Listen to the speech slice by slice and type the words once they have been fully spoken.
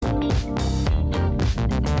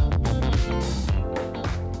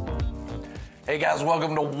Hey guys,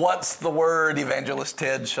 welcome to What's the Word? Evangelist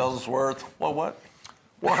Ted Shuttlesworth. What?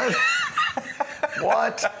 What?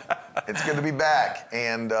 What? It's good to be back.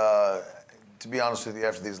 And to be honest with you,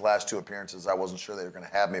 after these last two appearances, I wasn't sure they were going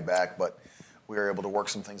to have me back, but we were able to work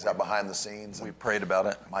some things out behind the scenes. We prayed about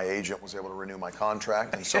it. My agent was able to renew my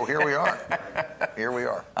contract, and so here we are. Here we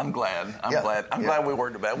are. I'm glad. I'm glad we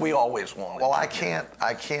worked about it. We always wanted. Well, I can't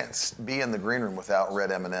be in the green room without red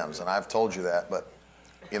M&Ms, and I've told you that, but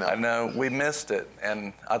you know. I know we missed it,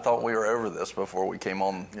 and I thought we were over this before we came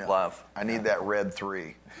on live. I need that red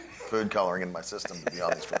 3 food coloring in my system, to be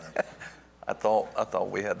honest with you. I thought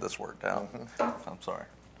we had this worked out. Mm-hmm. I'm sorry.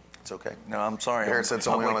 It's okay. No, I'm sorry. Barrett said it's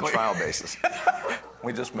only on a trial basis.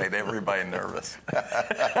 We just made everybody nervous.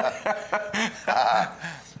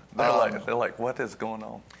 They're like, what is going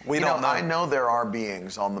on? We don't know. I know there are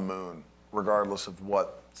beings on the moon, regardless of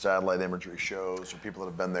what satellite imagery shows or people that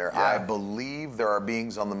have been there. Yeah. I believe there are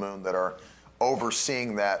beings on the moon that are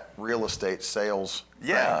overseeing that real estate sales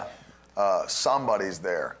Yeah. thing. Somebody's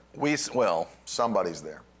there. Somebody's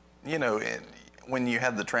there. You know, when you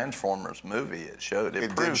had the Transformers movie, it showed it.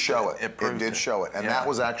 It did show it. It did show it, and that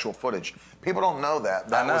was actual footage. People don't know that.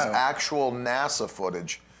 That was actual NASA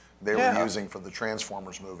footage they were using for the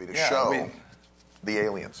Transformers movie to show the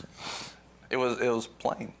aliens. It was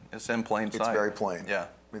plain. It's in plain sight. It's very plain. Yeah.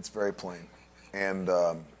 It's very plain, and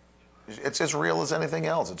it's as real as anything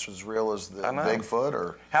else. It's as real as the Bigfoot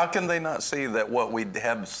or. How can they not see that what we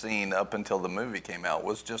have seen up until the movie came out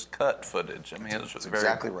was just cut footage? I mean, it's just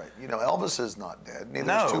exactly right. You know, Elvis is not dead.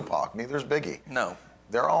 Neither is Tupac. Neither is Biggie. No.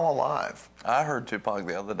 They're all alive. I heard Tupac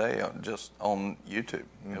the other day just on YouTube.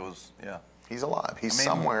 It was, He's alive. He's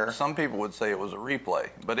somewhere. Some people would say it was a replay,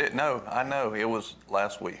 but I know it was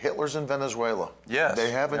last week. Hitler's in Venezuela. Yes.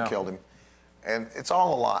 They haven't killed him. And it's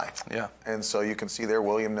all a lie. Yeah. And so you can see there,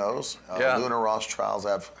 William knows. Luna Rothschilds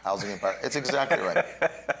have housing empire. It's exactly right.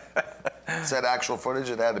 It said actual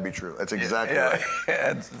footage. It had to be true. It's exactly right.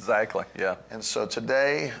 Yeah, exactly. Yeah. And so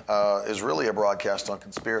today is really a broadcast on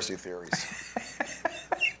conspiracy theories.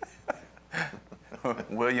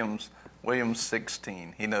 William's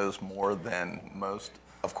 16. He knows more than most.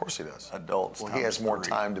 Of course he does. Adults. Well, he has more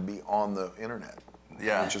time to be on the internet.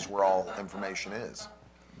 Yeah. Which is where all information is.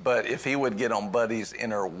 But if he would get on Buddy's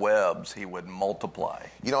interwebs, he would multiply.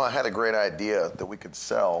 You know, I had a great idea that we could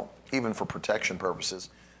sell, even for protection purposes.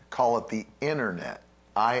 Call it the Internet.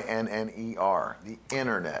 INNER. The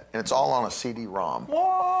Internet. And it's all on a CD-ROM.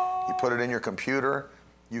 What? You put it in your computer.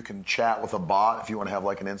 You can chat with a bot if you want to have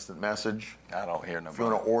like an instant message. I don't hear no. If you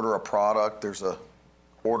want to order a product, there's a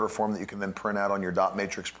order form that you can then print out on your dot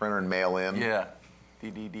matrix printer and mail in. Yeah.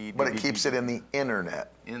 But it keeps it in the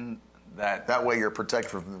Internet. That way you're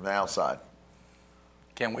protected from the outside.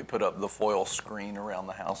 Can we put up the foil screen around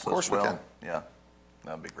the house as well? Of course we can. Yeah,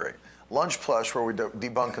 that'd be great. Lunch Plush, where we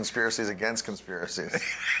debunk conspiracies against conspiracies.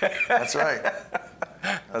 That's right.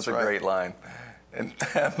 That's a great line. And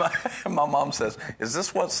my mom says, "Is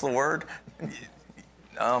this what's the word?"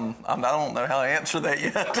 I don't know how to answer that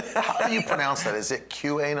yet. How do you pronounce that? Is it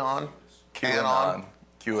QAnon? QAnon.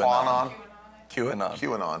 QAnon. QAnon.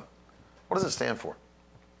 QAnon. What does it stand for?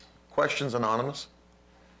 Questions Anonymous?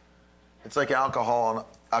 It's like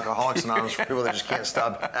Alcoholics Anonymous for people that just can't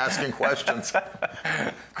stop asking questions.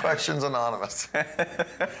 Questions Anonymous.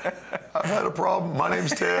 I've had a problem. My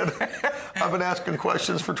name's Ted. I've been asking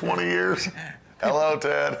questions for 20 years. Hello,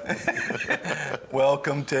 Ted.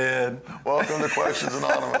 Welcome, Ted. Welcome to Questions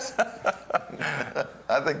Anonymous.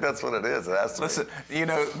 I think that's what it is. It has to Listen, you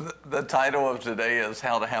know, the title of today is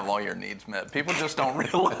How to Have All Your Needs Met. People just don't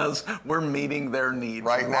realize we're meeting their needs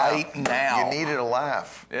right now. You needed a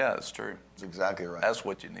laugh. Yeah, it's true. That's exactly right. That's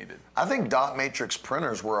what you needed. I think dot matrix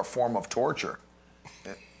printers were a form of torture.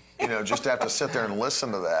 You know, just to have to sit there and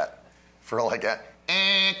listen to that for like a...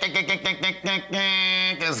 It's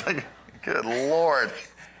like, good Lord.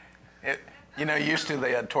 You know, used to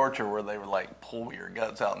they had torture where they would like pull your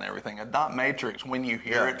guts out and everything. A dot matrix, when you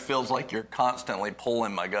hear it, feels like you're constantly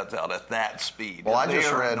pulling my guts out at that speed. Well, I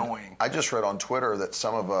just read on Twitter that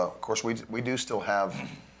some of course, we do still have,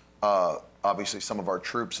 obviously, some of our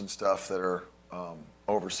troops and stuff that are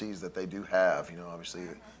overseas that they do have. You know, obviously,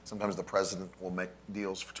 sometimes the president will make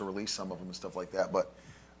deals to release some of them and stuff like that. But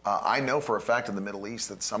I know for a fact in the Middle East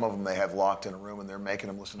that some of them they have locked in a room and they're making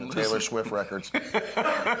them listen to Taylor Swift records.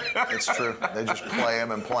 It's true. They just play them.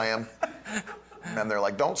 And then they're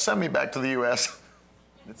like, don't send me back to the U.S.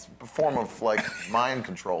 It's a form of like mind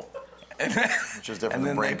control. Which is different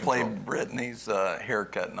than brain control. And then they play Britney's hair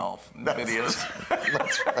cutting off videos.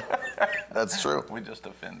 That's right. That's true. We just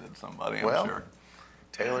offended somebody, I'm sure.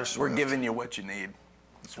 Taylor Swift. We're giving you what you need.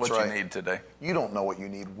 It's what That's you right. need today. You don't know what you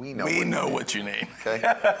need. We know. We know what you need. Okay.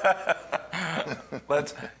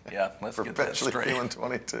 Let's get that Perpetually straight. feeling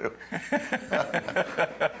 22.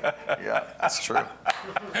 Yeah, that's true.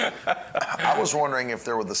 I was wondering if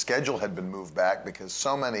the schedule had been moved back because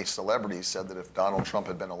so many celebrities said that if Donald Trump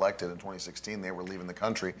had been elected in 2016, they were leaving the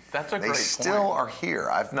country. That's a great They still point. are here.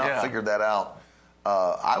 I've not figured that out.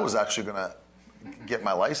 I was actually going to get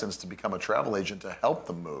my license to become a travel agent to help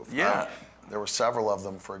them move. Yeah. There were several of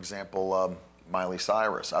them. For example, Miley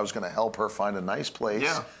Cyrus. I was going to help her find a nice place.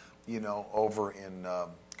 Yeah. Over in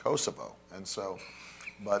Kosovo. And so,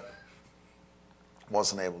 but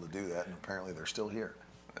wasn't able to do that, and apparently they're still here.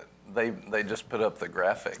 They just put up the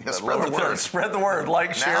graphic. Yeah, spread the word. Spread the word.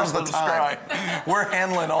 Like, share, Now's the subscribe. We're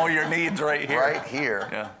handling all your needs right here. Right here.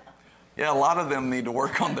 Yeah. Yeah, a lot of them need to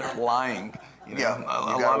work on their lying. Yeah, you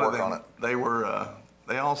gotta lot work of them, on it. They were,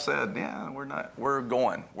 they all said, yeah, we're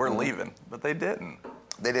going, we're leaving, but they didn't.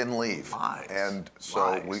 They didn't leave. Lies. And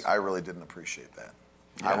so Lies. I really didn't appreciate that.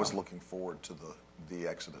 Yeah. I was looking forward to the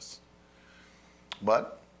exodus.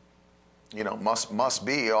 But, must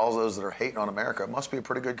be, all those that are hating on America, it must be a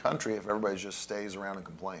pretty good country if everybody just stays around and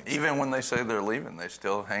complains. Even when they say they're leaving, they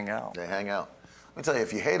still hang out. They hang out. Let me tell you,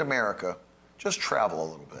 if you hate America, just travel a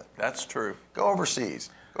little bit. That's true. Go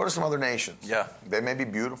overseas. Go to some other nations. Yeah. They may be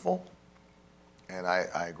beautiful, and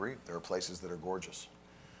I agree. There are places that are gorgeous.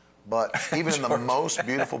 But even in the most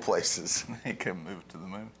beautiful places, They can move to the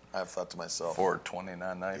moon I've thought to myself, for it ain't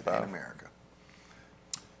 $29.95. America.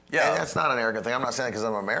 Yeah, And that's not an arrogant thing. I'm not saying it because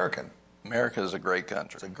I'm American. America is a great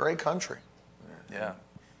country. It's a great country. Yeah.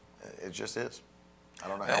 It just is. I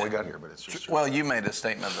don't know how we got here, but it's just true. Well, you made a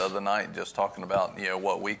statement the other night just talking about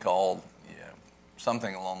what we call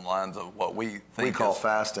something along the lines of what we think call is,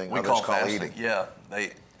 fasting, We others call call fasting. eating. Yeah,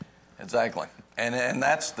 exactly, and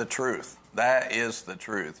that's the truth. That is the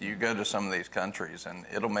truth. You go to some of these countries, and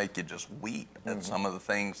it'll make you just weep at some of the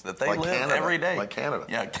things that they Like live Canada, every day. like Canada.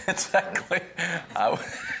 Yeah, exactly. I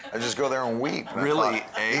just go there and weep. And I Really,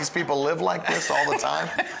 thought, these people live like this all the time?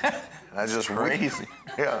 And I just crazy. weep.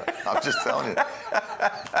 Yeah, I'm just telling you.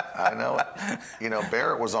 I know it.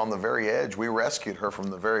 Barrett was on the very edge. We rescued her from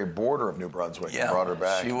the very border of New Brunswick and brought her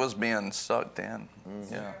back. She was being sucked in.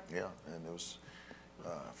 Yeah. Yeah, and it was,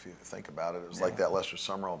 if you think about it, it was like that Lester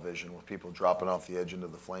Sumrall vision with people dropping off the edge into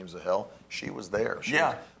the flames of hell. She was there.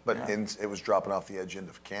 It was dropping off the edge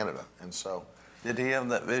into Canada. And so. Did he have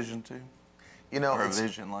that vision too? Or a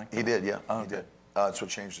vision like that? He did, yeah. Oh, he okay. did. That's what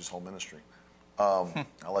changed his whole ministry. I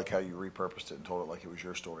like how you repurposed it and told it like it was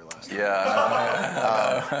your story last time.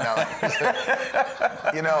 Yeah.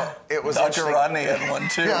 It was Dr. interesting. Rodney had one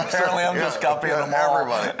too. Apparently, I'm just copying them all.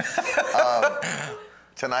 Everybody.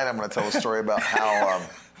 Tonight, I'm going to tell a story about how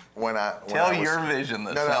Tell your vision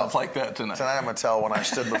that sounds like that tonight. Tonight, I'm going to tell when I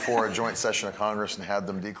stood before a joint session of Congress and had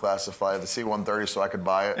them declassify the C-130 so I could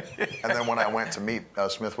buy it. And then when I went to meet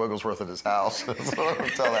Smith Wigglesworth at his house. So I'm going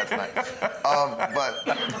to tell that tonight.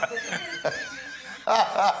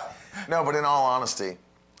 No, but in all honesty,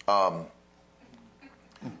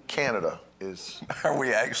 Canada is... Are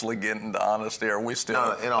we actually getting to honesty? Or are we still...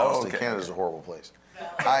 No, in all honesty, okay. Canada's a horrible place.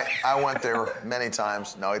 I went there many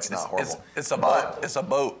times. No, it's not horrible. It's a boat. It's a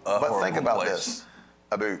boat. But think about place. this.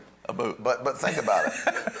 A boot. A boot. But think about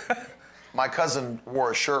it. My cousin wore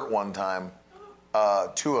a shirt one time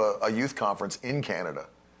to a youth conference in Canada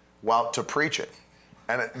to preach it.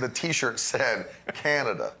 And the T-shirt said,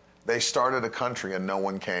 Canada, they started a country and no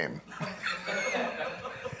one came.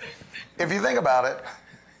 If you think about it,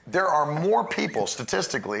 there are more people,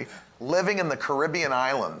 statistically, living in the Caribbean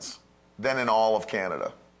islands than in all of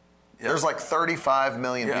Canada. Yep. There's like 35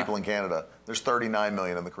 million people in Canada. There's 39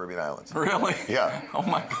 million in the Caribbean islands. Really? Yeah. Oh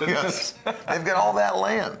my goodness. Yes. They've got all that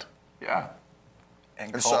land. Yeah.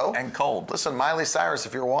 And cold. cold. Listen, Miley Cyrus,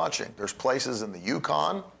 if you're watching, there's places in the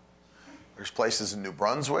Yukon. There's places in New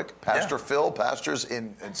Brunswick. Pastor Phil pastors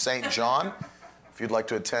in St. John. If you'd like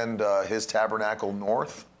to attend his tabernacle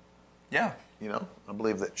north. Yeah. I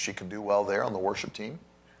believe that she could do well there on the worship team.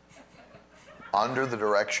 Under the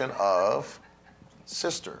direction of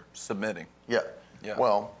Sister. Submitting. Yeah.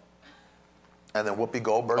 Well, and then Whoopi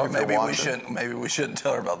Goldberg. Or if maybe you're we watching. shouldn't. Maybe we shouldn't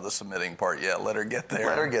tell her about the submitting part yet. Let her get there.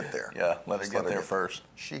 Let her get there. Yeah. Let her get there first.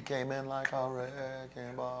 She came in like a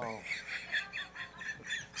wrecking ball.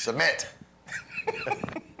 Submit.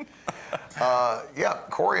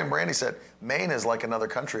 Corey and Brandy said, Maine is like another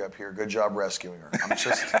country up here. Good job rescuing her.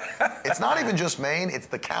 It's not even just Maine, it's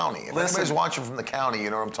the county. If anybody's watching from the county, you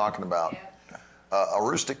know what I'm talking about.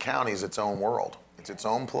 Aroostook County is its own world. It's its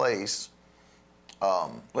own place.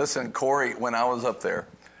 Listen, Corey, when I was up there,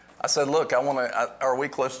 I said, look, are we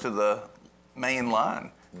close to the main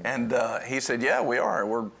line? And he said, yeah, we are.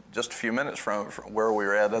 We're just a few minutes from where we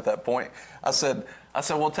were at that point. I said,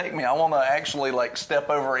 well, take me. I want to actually like step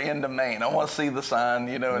over into Maine. I want to see the sign,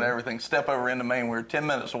 and everything. Step over into Maine. We were 10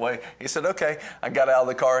 minutes away. He said, okay. I got out of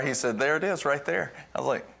the car. He said, there it is right there. I was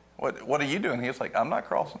like, what are you doing? He was like, I'm not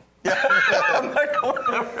crossing. Yeah. I'm not going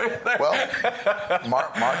over there. Well,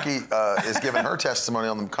 Marky is giving her testimony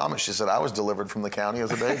on the comments. She said, I was delivered from the county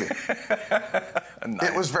as a baby. Nice.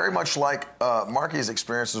 It was very much like, Marky's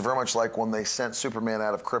experience was very much like when they sent Superman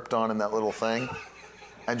out of Krypton in that little thing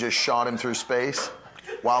and just shot him through space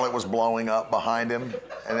while it was blowing up behind him.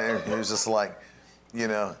 And he was just like,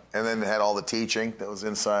 and then they had all the teaching that was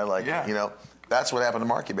inside, that's what happened to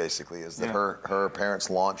Marky basically, is that her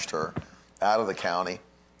parents launched her out of the county.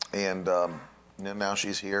 And now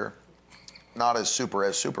she's here, not as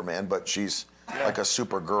Superman, but she's like a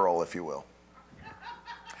super girl, if you will.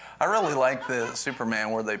 I really like the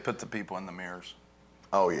Superman where they put the people in the mirrors.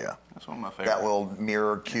 Oh, yeah. That's one of my favorites. That little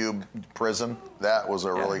mirror cube prison, that was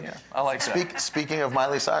a really... Yeah. I like that. Speaking of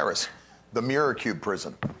Miley Cyrus, the mirror cube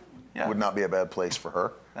prison would not be a bad place for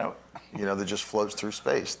her. No. That just floats through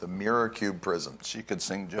space, the mirror cube prison. She could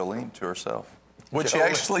sing Jolene to herself. Which she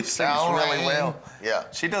actually sings really well. Yeah.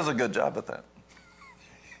 She does a good job at that.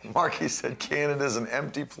 Marky said Canada's an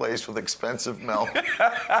empty place with expensive milk.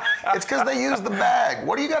 It's because they use the bag.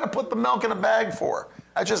 What do you got to put the milk in a bag for?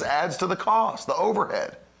 That just adds to the cost, the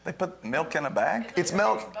overhead. They put milk in a bag? It's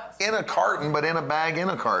milk in a carton, but in a bag in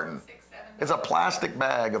a carton. It's a plastic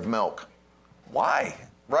bag of milk. Why?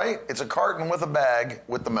 Right? It's a carton with a bag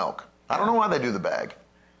with the milk. I don't know why they do the bag.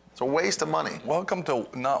 It's a waste of money. Welcome to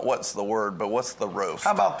not what's the word, but what's the roast.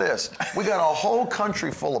 How about this? We got a whole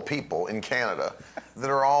country full of people in Canada that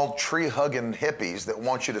are all tree-hugging hippies that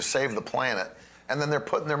want you to save the planet, and then they're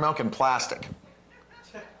putting their milk in plastic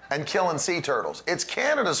and killing sea turtles. It's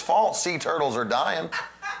Canada's fault sea turtles are dying.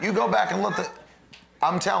 You go back and look at...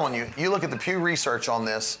 I'm telling you, you look at the Pew Research on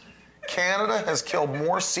this, Canada has killed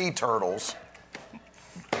more sea turtles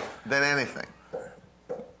than anything.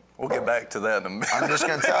 We'll get back to that in a minute. I'm just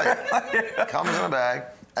going to tell you. It comes in a bag,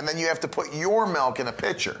 and then you have to put your milk in a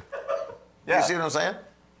pitcher. Yeah. You see what I'm saying?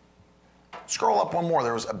 Scroll up one more.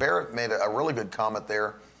 Barrett made a really good comment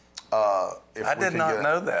there. I did not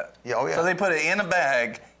know that. Yeah, oh yeah. So they put it in a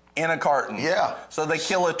bag, in a carton. Yeah. So they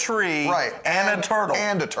kill a tree and a turtle.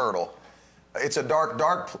 And a turtle. It's a dark,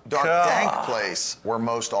 dank place where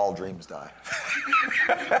most all dreams die.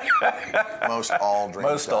 Most all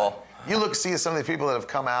dreams die. You see some of the people that have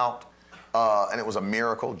come out, and it was a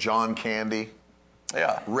miracle. John Candy,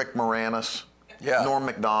 Rick Moranis, Norm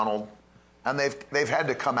Macdonald, and they've had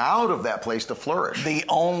to come out of that place to flourish. The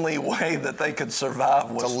only way that they could survive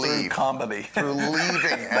was through comedy. Through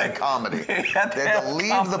leaving and comedy. They had to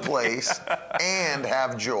leave the place and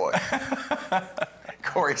have joy.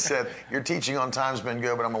 Corey said, your teaching on time's been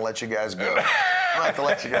good, but I'm going to let you guys go. I'm going to have to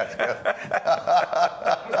let you guys go.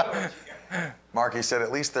 Marky said, at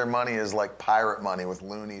least their money is like pirate money with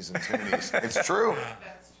loonies and toonies. It's true.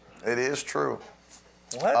 It is true.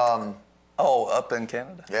 What? Up in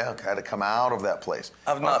Canada? Yeah, had to come out of that place.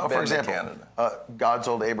 I've not been to Canada. God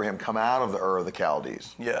told Abraham, come out of the Ur of the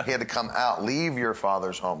Chaldees. Yeah. He had to come out, leave your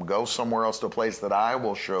father's home, go somewhere else to a place that I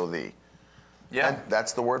will show thee. Yeah. And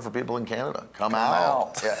that's the word for people in Canada. Come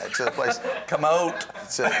out. Yeah, it's a place. Come out.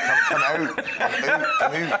 Come out.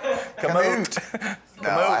 Come out. No,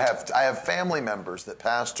 I have family members that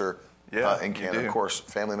pastor in Canada. Of course,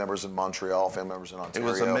 family members in Montreal, family members in Ontario.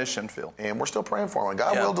 It was a mission field. And we're still praying for them. And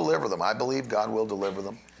God will deliver them. I believe God will deliver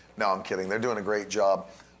them. No, I'm kidding. They're doing a great job.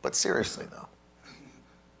 But seriously, though.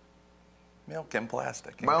 Milk and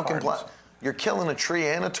plastic. Milk and plastic. You're killing a tree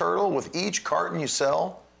and a turtle with each carton you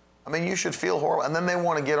sell. I mean, you should feel horrible. And then they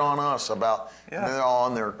want to get on us about they're all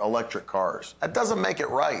on their electric cars. That doesn't make it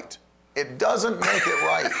right. It doesn't make it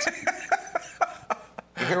right.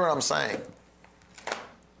 You hear what I'm saying?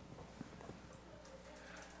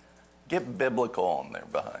 Get biblical on their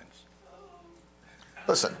behinds.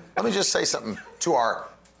 Listen, let me just say something to our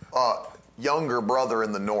younger brother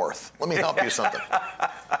in the north. Let me help you something.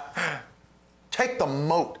 Take the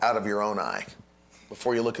mote out of your own eye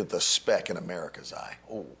before you look at the speck in America's eye.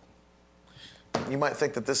 Oh. You might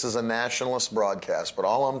think that this is a nationalist broadcast, but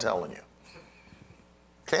all I'm telling you,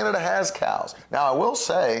 Canada has cows. Now, I will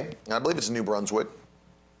say, and I believe it's New Brunswick,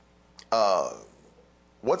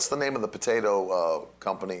 what's the name of the potato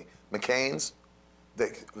company? McCain's,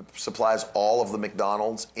 that supplies all of the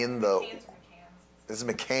McDonald's in the... This is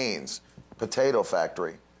McCain's potato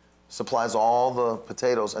factory. Supplies all the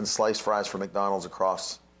potatoes and sliced fries for McDonald's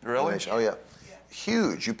across the nation. Oh, yeah.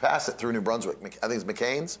 Huge. You pass it through New Brunswick. I think it's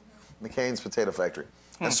McCain's. McCain's Potato Factory.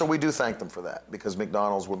 And so we do thank them for that, because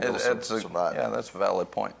McDonald's would be able to survive. Yeah, that's a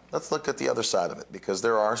valid point. Let's look at the other side of it, because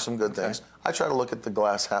there are some good things. I try to look at the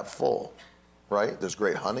glass half full, right? There's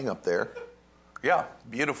great hunting up there. Yeah,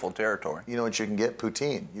 beautiful territory. You know what you can get?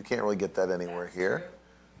 Poutine. You can't really get that anywhere here.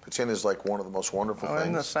 Poutine is like one of the most wonderful things.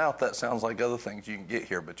 In the South, that sounds like other things you can get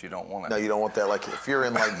here, but you don't want it. No, you don't want that. Like if you're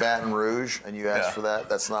in like Baton Rouge and you ask for that,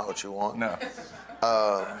 that's not what you want. No.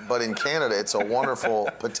 But in Canada, it's a wonderful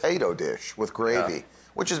potato dish with gravy,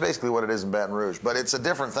 which is basically what it is in Baton Rouge. But it's a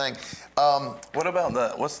different thing. What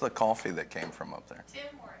about what's the coffee that came from up there?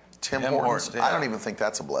 Tim Hortons. Yeah. I don't even think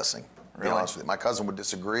that's a blessing, to be Really? honest with you. My cousin would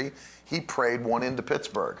disagree. He prayed one into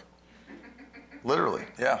Pittsburgh. Literally.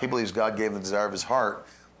 Yeah. He believes God gave him the desire of his heart.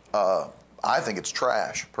 I think it's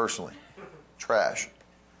trash, personally. Trash.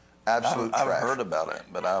 Absolute trash. I've heard about it,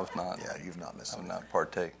 but I've not. Yeah, you've not missed I've it. not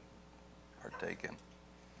partaken.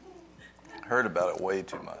 Heard about it way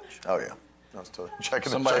too much. Oh, yeah. I was totally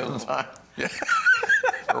checking Somebody the time. Yeah.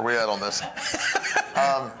 Where are we at on this?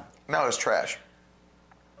 No, it's trash.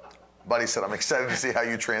 Buddy said, I'm excited to see how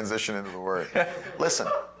you transition into the word. Listen,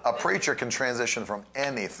 a preacher can transition from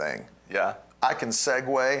anything. Yeah. I can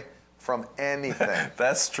segue from anything.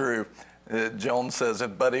 That's true. Joan says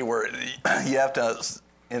if Buddy were, you have to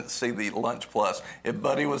see the Lunch Plus. If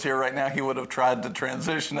Buddy was here right now, he would have tried to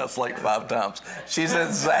transition us like 5 times. She's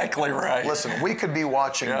exactly right. Listen, we could be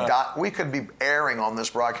watching, we could be airing on this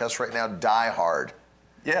broadcast right now, Die Hard.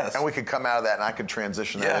 Yes. And we could come out of that and I could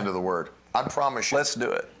transition that into the word. I promise you. Let's do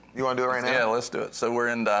it. You want to do it right now? Yeah, let's do it. So we're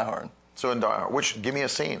in Die Hard. So in Die Hard, give me a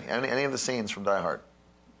scene, any of the scenes from Die Hard.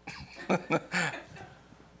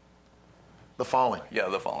 The Falling. Yeah,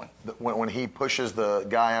 The Falling. When he pushes the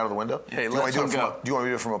guy out of the window? Yeah, he do you want lets me to him go. do you want me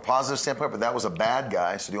to do it from a positive standpoint? But that was a bad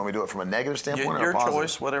guy, so do you want me to do it from a negative standpoint or Your a positive?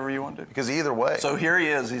 choice, whatever you want to do. Because either way. So here he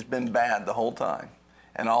is. He's been bad the whole time.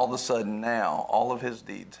 And all of a sudden now, all of his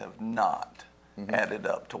deeds have not added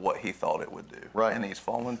up to what he thought it would do. Right. And he's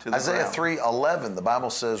fallen to the Isaiah ground. 3:11, the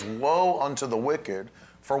Bible says, "Woe unto the wicked,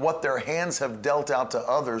 for what their hands have dealt out to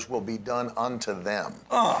others will be done unto them."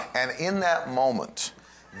 And in that moment,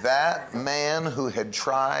 that man who had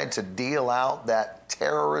tried to deal out that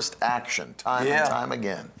terrorist action time and time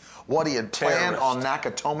again, what he had planned on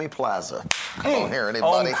Nakatomi Plaza. I don't hear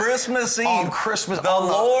anybody. On Christmas Eve. On Christmas. The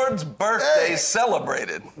Lord's birthday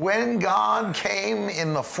celebrated. When God came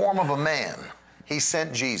in the form of a man, he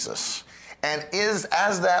sent Jesus. And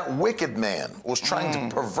as that wicked man was trying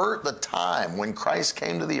to pervert the time when Christ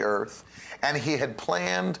came to the earth, and he had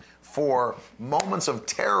planned for moments of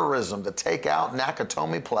terrorism to take out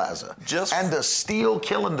Nakatomi Plaza and to steal,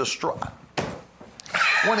 kill, and destroy.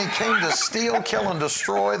 When he came to steal, kill, and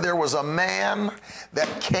destroy, there was a man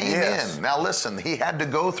that came in. Now listen, he had to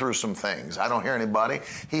go through some things. I don't hear anybody.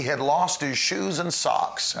 He had lost his shoes and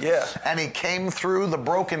socks. Yeah. And he came through the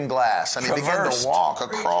broken glass, and he began to walk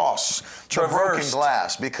across the broken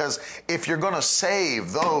glass. Because if you're going to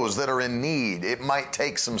save those that are in need, it might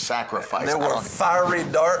take some sacrifice. There were fiery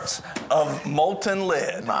darts of molten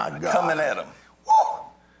lead coming at him. Woo!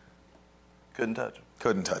 Couldn't touch him.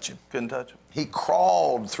 Couldn't touch him. Couldn't touch him. He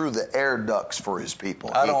crawled through the air ducts for his people.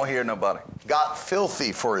 I don't hear nobody. Got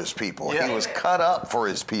filthy for his people. Yeah. He was cut up for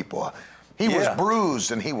his people. He was bruised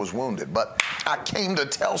and he was wounded. But I came to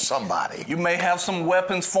tell somebody. You may have some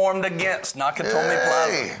weapons formed against Nakatomi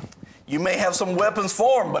Plaza. You may have some weapons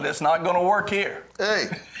formed, but it's not going to work here. Hey.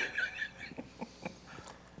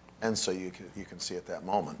 And so you can see at that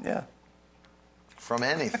moment. Yeah. From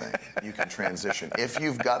anything, you can transition. If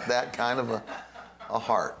you've got that kind of a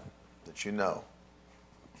heart that you know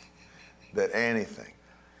that anything,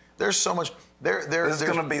 there's so much. This is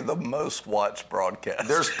going to be the most watched broadcast.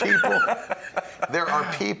 There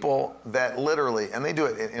are people that literally, and they do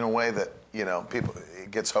it in a way that, people,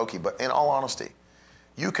 it gets hokey, but in all honesty,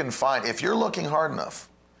 you can find, if you're looking hard enough,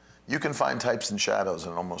 you can find types and shadows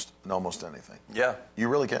in almost anything. Yeah. You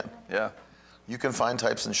really can. Yeah. You can find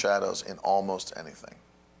types and shadows in almost anything.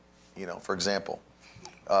 For example.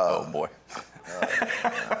 Oh, boy.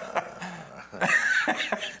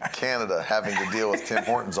 Canada having to deal with Tim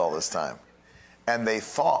Hortons all this time. And they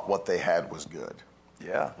thought what they had was good.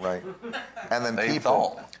 Yeah. Right? And then They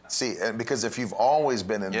people... thought. See, and because if you've always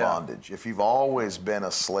been in bondage, if you've always been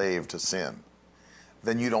a slave to sin,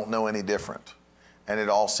 then you don't know any different. And it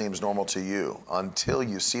all seems normal to you until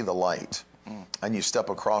you see the light. And you step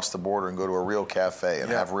across the border and go to a real cafe and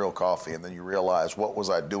have real coffee, and then you realize, what was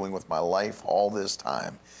I doing with my life all this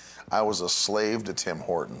time? I was a slave to Tim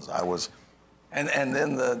Hortons. I was And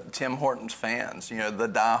then the Tim Hortons fans, the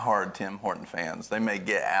diehard Tim Horton fans, they may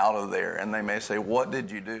get out of there and they may say, "What did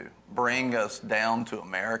you do? Bring us down to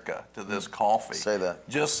America to this coffee." Say that.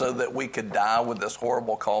 Just so that we could die with this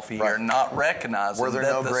horrible coffee here, not recognizing Were there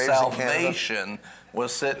that no the graves in Canada? salvation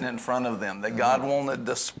was sitting in front of them, that God wanted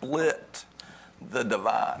to split the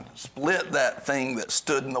divide, split that thing that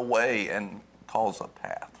stood in the way and cause a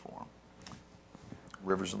path for them.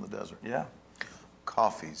 Rivers in the desert. Yeah.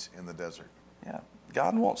 Coffees in the desert. Yeah,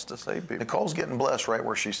 God wants to save people. Nicole's getting blessed right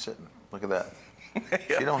where she's sitting. Look at that.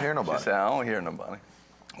 Yeah. She don't hear nobody. She said, "I don't hear nobody."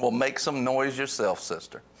 Well, make some noise yourself,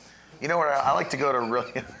 sister. You know what? I like to go to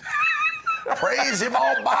really praise Him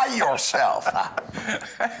all by yourself.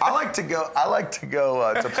 I like to go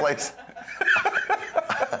to place.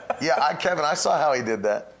 Yeah, Kevin, I saw how he did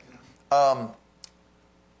that.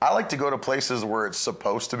 I like to go to places where it's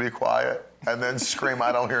supposed to be quiet and then scream,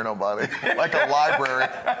 "I don't hear nobody." Like a library.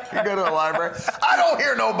 You go to a library, "I don't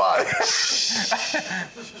hear nobody."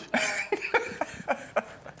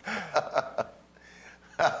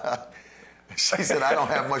 She said, "I don't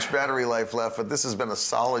have much battery life left, but this has been a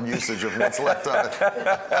solid usage of what's left of it."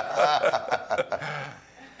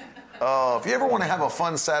 If you ever want to have a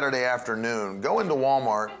fun Saturday afternoon, go into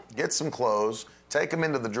Walmart, get some clothes, take them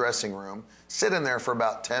into the dressing room, sit in there for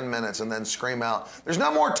about 10 minutes, and then scream out, "There's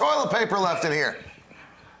no more toilet paper left in here."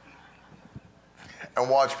 And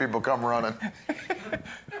watch people come running.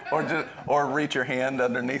 Or reach your hand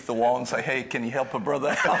underneath the wall and say, "Hey, can you help a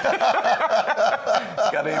brother out?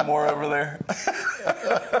 Got any more over there?"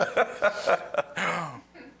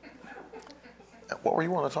 What were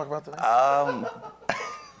you want to talk about today?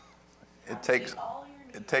 It takes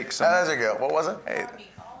some. There you go. What was it? Hey,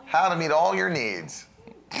 How to meet all your needs.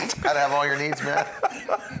 How to have all your needs met.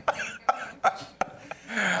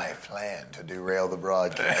 My plan to derail the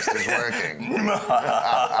broadcast is working.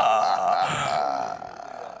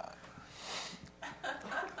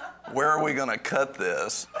 where are we going to cut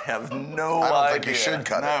this? Have no idea. I don't think you should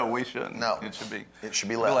cut it. No, we shouldn't. No. It should be. It should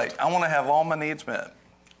be left. Like, I want to have all my needs met.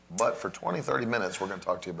 But for 20, 30 minutes, we're going to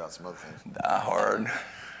talk to you about some other things. Die Hard,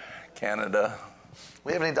 Canada.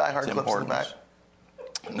 We have any Die Hard Tim clips Hortons. in the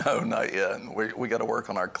back? No, not yet. We got to work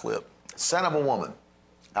on our clip. Son of a Woman,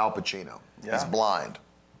 Al Pacino. Yeah. He's blind.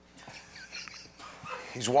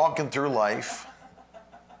 He's walking through life,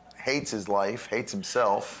 hates his life, hates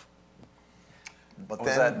himself. But Was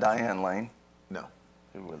then, that Diane Lane? No.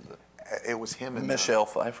 Who was it? It was him and Michelle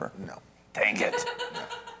Pfeiffer. No. Dang it.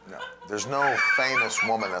 No. There's no famous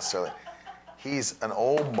woman necessarily. He's an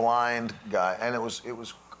old blind guy, and it was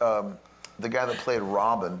the guy that played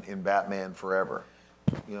Robin in Batman Forever.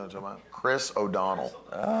 You know what I'm talking about? Chris O'Donnell.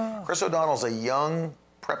 Oh. Chris O'Donnell's a young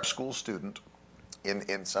prep school student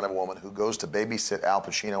in Son of a Woman who goes to babysit Al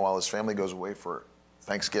Pacino while his family goes away for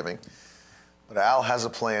Thanksgiving. But Al has a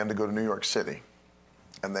plan to go to New York City,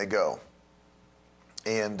 and they go.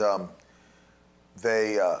 And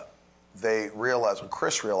they realize,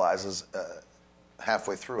 Chris realizes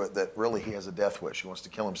halfway through it that really he has a death wish. He wants to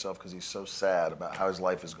kill himself because he's so sad about how his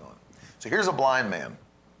life is going. So here's a blind man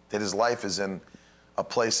that his life is in a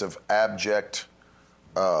place of abject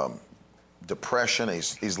depression.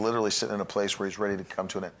 He's literally sitting in a place where he's ready to come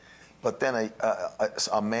to an end. But then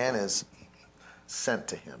a man is sent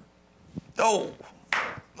to him. Oh.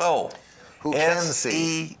 Who can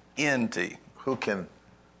see. S-E-N-T. Who can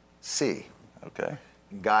see. Okay.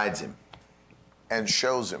 Guides him and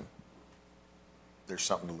shows him there's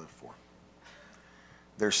something to live for.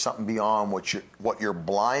 There's something beyond what your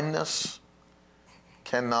blindness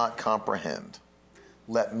cannot comprehend.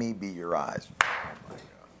 Let me be your eyes. Oh my God.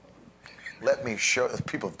 Let me show.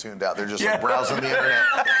 People have tuned out. They're just like browsing the internet.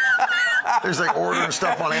 There's like ordering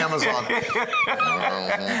stuff on Amazon.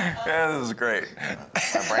 Yeah, this is great.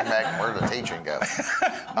 Bring back, where did the teaching go?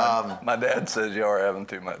 My dad says y'all are having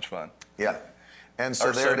too much fun. Yeah. And so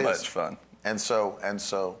Or there so it is. much fun. And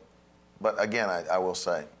so, but again, I will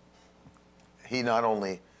say, he not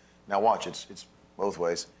only, now watch, it's both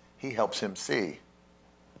ways. He helps him see,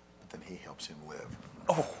 but then he helps him live.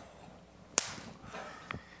 Oh.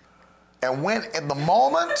 And when, in the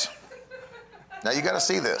moment, now you got to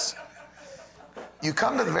see this. You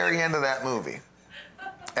come to the very end of that movie,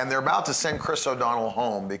 and they're about to send Chris O'Donnell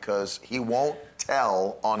home because he won't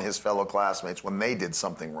tell on his fellow classmates when they did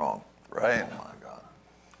something wrong. Right. Oh my God.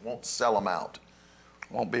 Won't sell him out.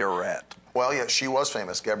 Won't be a rat. Well, yeah, she was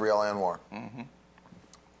famous, Gabrielle Anwar.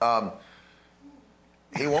 Mm-hmm.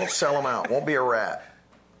 He won't sell him out. Won't be a rat.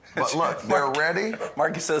 But look, they're ready.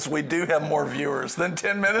 Marky says we do have more viewers than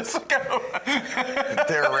 10 minutes ago.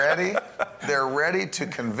 They're ready. They're ready to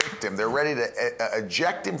convict him. They're ready to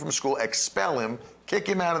eject him from school, expel him, kick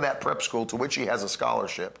him out of that prep school to which he has a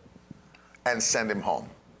scholarship, and send him home.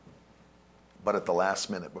 But at the last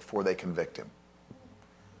minute, before they convict him,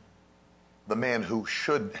 the man who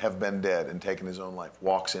should have been dead and taken his own life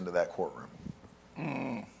walks into that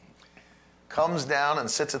courtroom, comes down and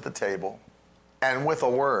sits at the table, and with a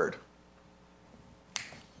word,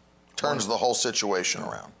 turns the whole situation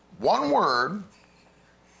around. One word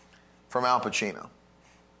from Al Pacino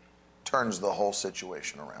turns the whole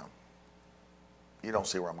situation around. You don't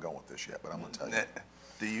see where I'm going with this yet, but I'm going to tell you.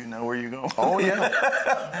 Do you know where you're going? Oh,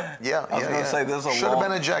 yeah. Yeah, I was going to say this Should have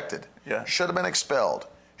been ejected. Yeah. Should have been expelled.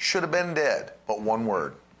 Should have been dead. But one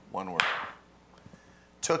word. One word.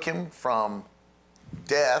 Took him from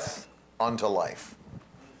death unto life.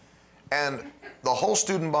 And the whole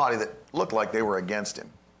student body that looked like they were against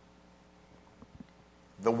him,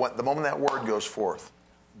 the moment that word goes forth,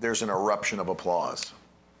 there's an eruption of applause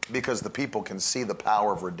because the people can see the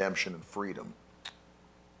power of redemption and freedom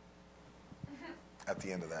at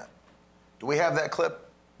the end of that. Do we have that clip?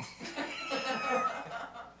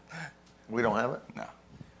 We don't have it? No.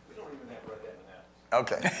 We don't even have read that in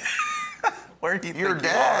the house. Okay. Where do you Your think you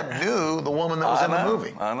dad are? knew the woman that was I in the know,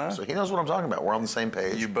 movie. I know. So he knows what I'm talking about. We're on the same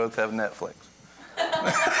page. You both have Netflix.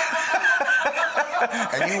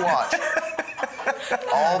 And you watch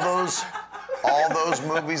all those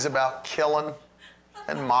movies about killing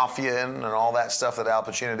and mafia and all that stuff that Al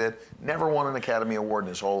Pacino did. Never won an Academy Award in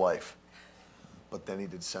his whole life. But then he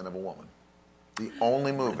did Son of a Woman. The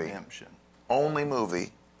only movie Redemption.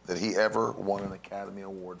 that he ever won an Academy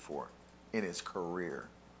Award for in his career.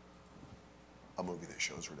 A movie that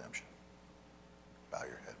shows redemption. Bow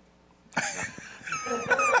your head.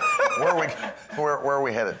 Where are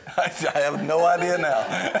we headed? I have no idea now.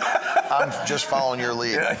 I'm just following your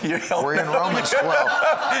lead. Yeah, We're in Romans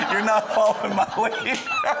 12. You're not following my lead.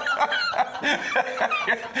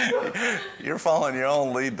 You're following your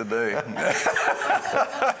own lead today.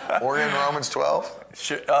 We're in Romans 12.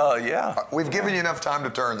 Sure, yeah. We've given you enough time to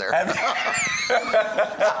turn there.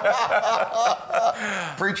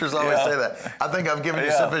 Preachers always say that. I think I've given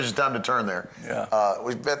you sufficient time to turn there. Yeah.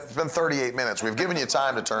 It's been 38 minutes. We've given you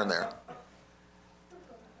time to turn there.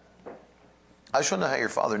 I just want to know how your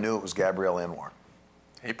father knew it was Gabrielle Anwar.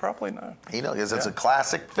 He probably knows. He knows, because it's a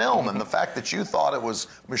classic film, and the fact that you thought it was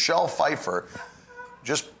Michelle Pfeiffer,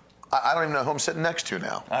 I don't even know who I'm sitting next to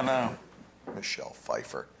now. I know. Michelle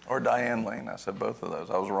Pfeiffer. Or Diane Lane. I said both of those.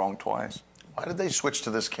 I was wrong twice. Why did they switch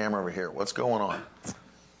to this camera over here? What's going on?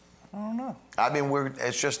 I don't know. I mean,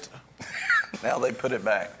 it's just... Now they put it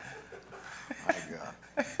back. My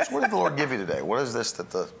God. So what did the Lord give you today? What is this that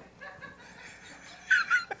the...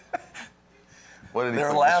 What did he They're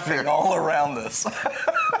put in your laughing spirit? all around us.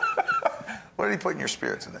 What did he put in your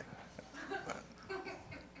spirit today?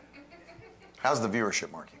 How's the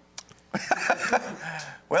viewership, Marky?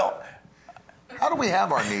 Well, How do we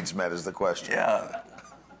have our needs met is the question. yeah.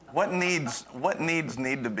 What needs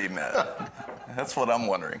need to be met? That's what I'm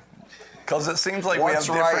wondering. Because it seems like What's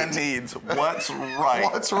we have different right? needs. What's right?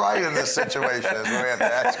 What's right in this situation is what we have to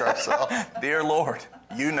ask ourselves. Dear Lord,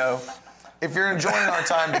 you know. If you're enjoying our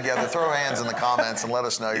time together, throw hands in the comments and let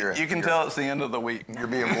us know You can tell it's the end of the week. you're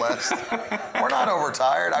being blessed. We're not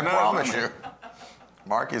overtired, I No, promise no. you.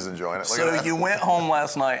 Marky's enjoying it. Look So at that. you went home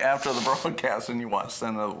last night after the broadcast and you watched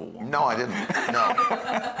Son of a Woman. No, I didn't. No.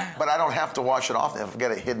 But I don't have to watch it often. I've got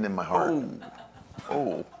it hidden in my heart.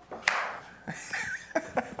 Oh.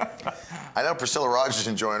 I know Priscilla Rogers is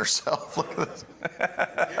enjoying herself. Look at this.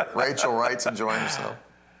 Rachel Wright's enjoying herself.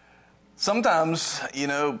 Sometimes,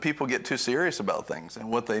 people get too serious about things, and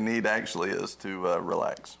what they need actually is to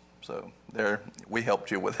relax. So we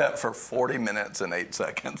helped you with that for 40 minutes and 8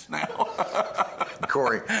 seconds now.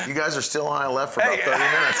 Corey, you guys are still on left for about 30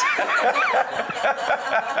 minutes.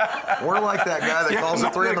 We're like that guy that calls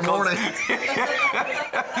at 3 in the morning.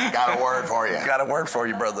 Got a word for you. Got a word for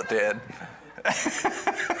you, Brother Ted.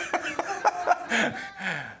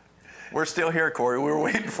 We're still here, Corey. We were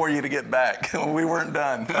waiting for you to get back. We weren't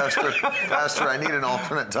done. Pastor, I need an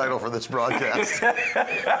alternate title for this broadcast.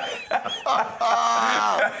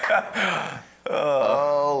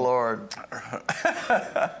 Oh, Lord.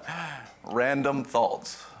 Random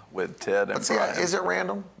Thoughts with Ted and But see, Brian. is it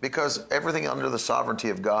random? Because everything under the sovereignty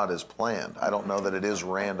of God is planned. I don't know that it is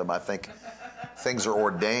random. I think things are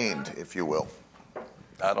ordained, if you will.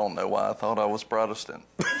 I don't know why I thought I was Protestant.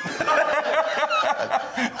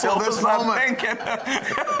 Till What this was I moment, thinking?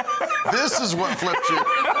 this is what flipped you.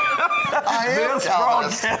 I am This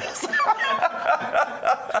Calvinist. broadcast.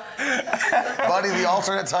 Buddy, the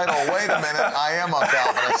alternate title, wait a minute, I am a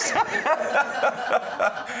Calvinist.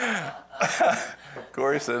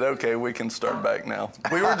 Corey said, okay, we can start back now.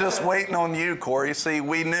 We were just waiting on you, Corey. See,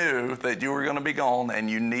 we knew that you were going to be gone and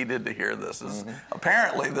you needed to hear this.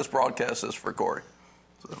 Apparently, this broadcast is for Corey.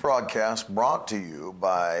 This broadcast brought to you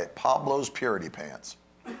by Pablo's Purity Pants.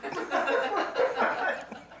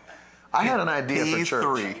 I had an idea for church.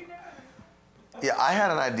 P3. Yeah, I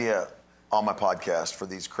had an idea on my podcast for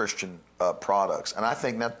these Christian products, and I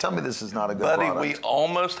think, now tell me this is not a good Buddy, product. we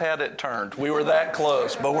almost had it turned. We were that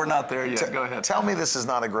close, but we're not there yet. Go ahead. Tell me this is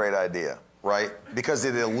not a great idea, right? Because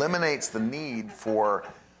it eliminates the need for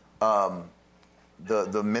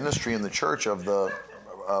the ministry in the church of the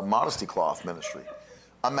modesty cloth ministry.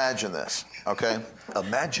 Imagine this, okay?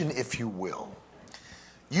 Imagine, if you will.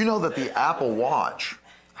 You know that the Apple Watch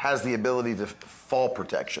has the ability to fall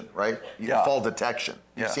protection, right? Yeah. Fall detection.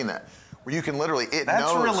 You've Yeah. seen that. Where you can literally, it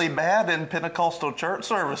That's knows. really bad in Pentecostal church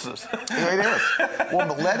services. It is.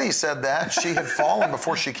 Well, Letty said that she had fallen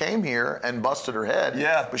before she came here and busted her head.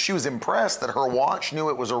 Yeah. But she was impressed that her watch knew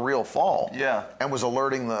it was a real fall. Yeah. And was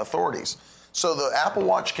alerting the authorities. So the Apple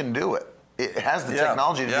Watch can do it. It has the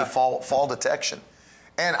technology to do fall detection.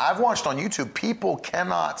 And I've watched on YouTube, people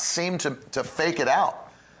cannot seem to fake it out.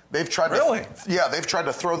 They've tried Really? they've tried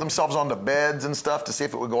to throw themselves onto beds and stuff to see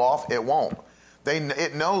if it would go off. It won't.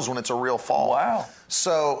 It knows when it's a real fall. Wow.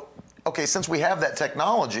 So, okay, since we have that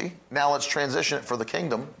technology, now let's transition it for the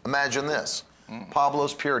kingdom. Imagine this.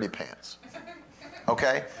 Pablo's Purity Pants.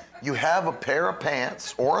 Okay? You have a pair of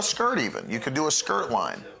pants, or a skirt even. You could do a skirt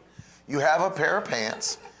line. You have a pair of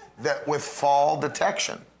pants that with fall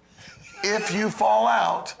detection. If you fall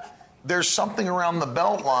out, there's something around the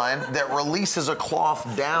belt line that releases a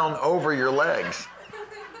cloth down over your legs.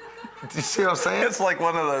 Do you see what I'm saying? It's like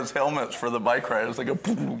one of those helmets for the bike riders. They go,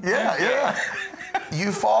 boom. Yeah.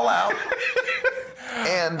 You fall out,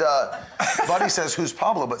 and Buddy says, who's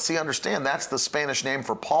Pablo? But see, understand, that's the Spanish name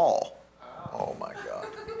for Paul. Oh, my God.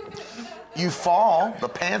 You fall, the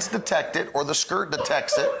pants detect it, or the skirt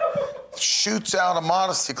detects it, shoots out a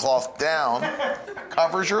modesty cloth down,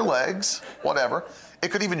 covers your legs, whatever. It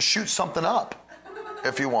could even shoot something up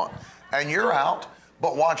if you want. And you're out.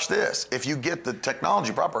 But watch this. If you get the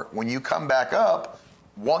technology proper, when you come back up,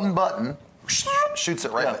 one button shoots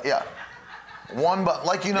it right. Yeah. One button.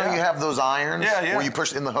 Like, you have those irons where you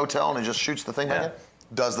push in the hotel and it just shoots the thing back in.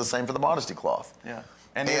 Does the same for the modesty cloth. Yeah.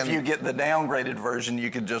 And if you get the downgraded version, you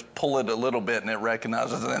could just pull it a little bit and it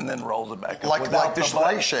recognizes it and then rolls it back up. Like the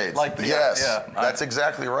light shades. Yes. That's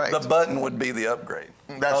exactly right. The button would be the upgrade.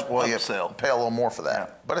 That's well, you upsell. Pay a little more for that.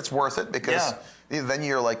 Yeah. But it's worth it because then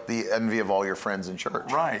you're like the envy of all your friends in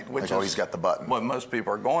church. Right. Which like, is he's got the button. What most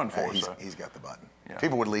people are going for. He's got the button. Yeah.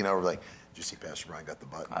 People would lean over like, did you see Pastor Brian got the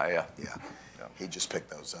button? Yeah. He just picked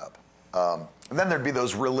those up. And then there'd be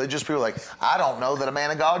those religious people like, I don't know that a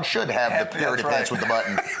man of God should have the purity pants with the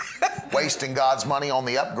button. Wasting God's money on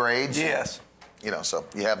the upgrades. Yes. So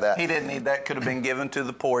you have that. He didn't need that. Could have been given to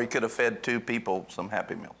the poor. He could have fed 2 people some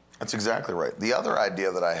Happy Meal. That's exactly right. The other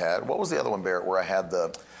idea that I had, what was the other one, Barrett, where I had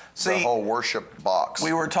the whole worship box?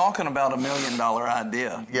 We were talking about $1 million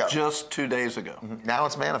idea just 2 days ago. Now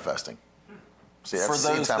it's manifesting. See, for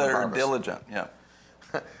those that are diligent,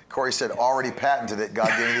 Corey said, already patented it. God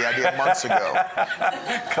gave me the idea months ago.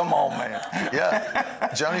 Come on, man.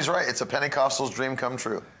 Yeah. Joni's right. It's a Pentecostal's dream come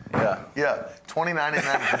true. Yeah.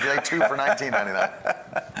 $20.99 for day 2 for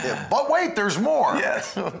 $19.99. Yeah. But wait, there's more.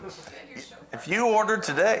 Yes. If you order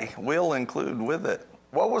today, we'll include with it.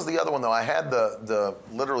 What was the other one though? I had the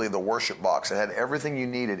literally the worship box. It had everything you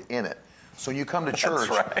needed in it. So you come to church,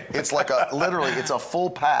 it's like it's a full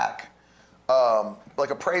pack, like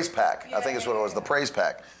a praise pack. I think is what it was, the praise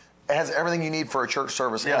pack. It has everything you need for a church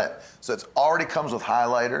service in it. So it already comes with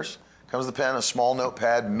highlighters, comes with a pen, a small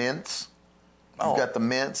notepad, mints. You've got the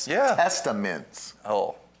mints. Testaments.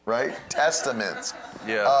 Oh. Right? Testaments.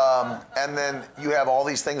 Yeah. And then you have all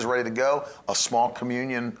these things ready to go. A small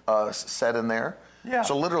communion set in there. Yeah.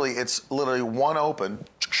 So it's literally one open.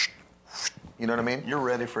 You know what I mean? You're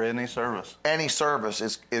ready for any service. Any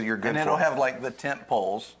service you're good for. And it'll have like the tent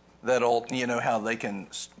poles that'll, how they can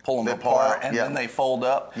pull them apart and then they fold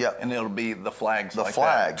up. And it'll be the flags. The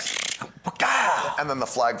flags. And then the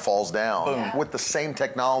flag falls down with the same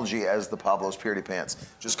technology as the Pablo's Purity Pants.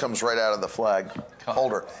 Just comes right out of the flag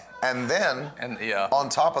holder. And then on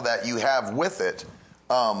top of that, you have with it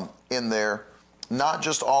in there not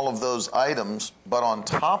just all of those items, but on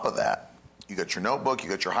top of that, you got your notebook, you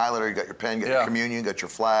got your highlighter, you got your pen, you got your communion, you got your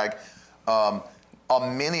flag. A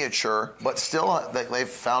miniature, but still they've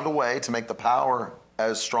found a way to make the power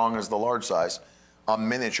as strong as the large size, a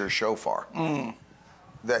miniature shofar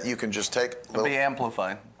that you can just take. It'll be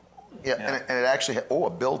amplified. And it actually had, a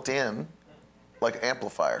built-in like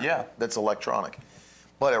amplifier. Yeah. That's electronic.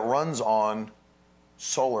 But it runs on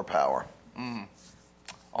solar power.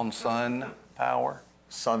 On sun power?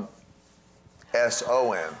 Sun,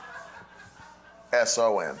 S-O-N.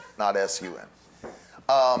 S-O-N, not S-U-N.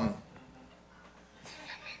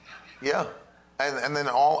 Yeah. And then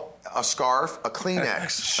a scarf, a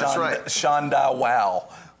Kleenex. That's right. Shonda Wow.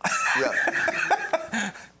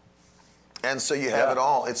 Yeah. And so you have it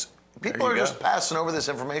all. People are go. just passing over this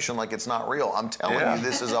information like it's not real. I'm telling you,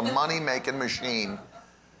 this is a money-making machine.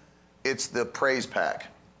 It's the praise pack.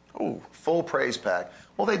 Ooh. Full praise pack.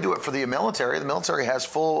 Well, they do it for the military. The military has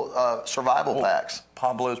full survival packs.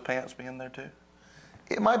 Pablo's pants be in there too?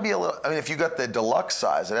 It might be a little, I mean, if you got the deluxe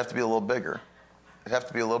size, it'd have to be a little bigger. It'd have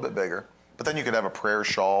to be a little bit bigger. But then you could have a prayer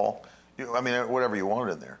shawl. Whatever you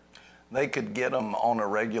wanted in there. They could get them on a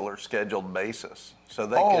regular scheduled basis. So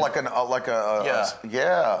they Like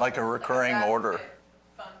a recurring order.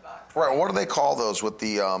 Right. What do they call those with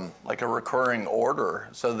the? Like a recurring order,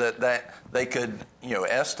 so that they could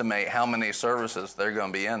estimate how many services they're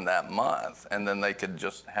going to be in that month, and then they could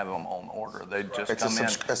just have them on order. They just It's come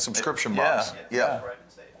a subscription box. Yeah.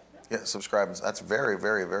 Yeah, subscribe. That's very,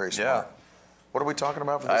 very, very smart. Yeah. What are we talking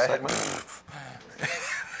about for this segment?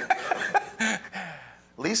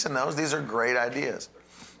 Lisa knows these are great ideas.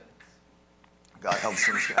 God helps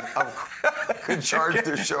him. Could charge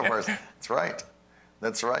their chauffeurs. That's right.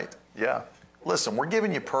 That's right. Yeah. Listen, we're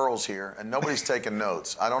giving you pearls here, and nobody's taking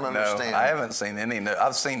notes. I don't understand. No, I haven't seen any.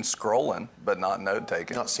 I've seen scrolling, but not note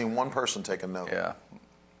taking. Not seen one person take a note. Yeah.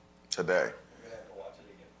 Today.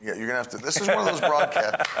 Yeah, you're gonna have to. This is one of those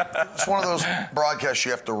broadcasts. It's one of those broadcasts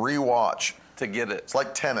you have to rewatch To get it. It's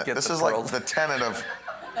like Tenet. Get This the is pearls. like the Tenet of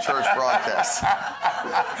church broadcasts.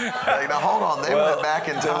 Like, now hold on, they went back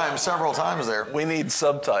in time several times there. We need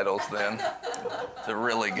subtitles then to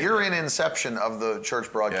really get. You're in inception of the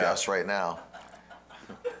church broadcast right now.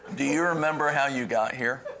 Do you remember how you got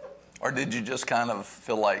here, or did you just kind of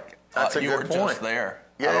feel like That's a you good were point. just there?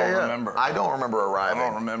 Yeah, I don't yeah. remember. I don't remember arriving. I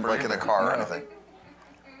don't remember like in a either. car or No. anything.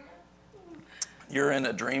 You're in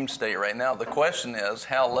a dream state right now. The question is,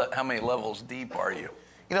 how many levels deep are you?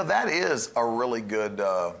 You know, that is a really good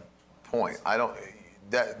point.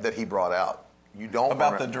 That he brought out. You don't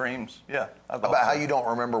About remem- the dreams? Yeah. about how you don't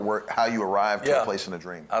remember how you arrived to a place in a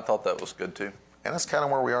dream. I thought that was good too. And that's kind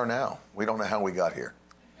of where we are now. We don't know how we got here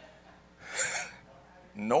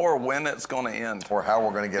Nor when it's going to end. or how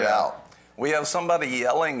we're going to get out. We have somebody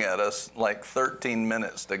yelling at us like 13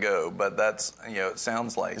 minutes to go, but that's, it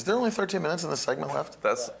sounds like Is there only 13 minutes in the segment left?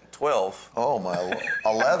 that's 12. Oh my,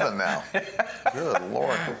 11 now. Good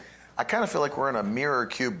Lord. I kind of feel like we're in a mirror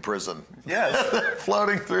cube prison. Yes.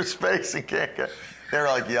 Floating through space and can't get. They're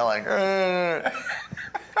like yelling.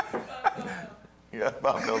 Yeah,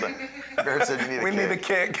 Bob Hilda. Barrett said you need a We kick. need a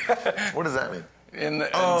kick. What does that mean? In the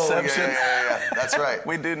Oh, Inception. yeah. That's right.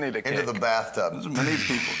 We do need a kick. Into the bathtub. There's many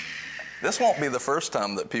people. This won't be the first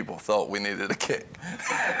time that people thought we needed a kick.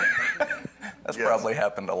 That's Yes. probably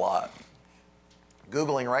happened a lot.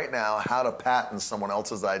 Googling right now how to patent someone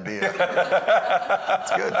else's idea.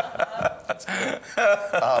 That's good. That's good.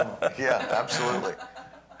 Yeah, absolutely.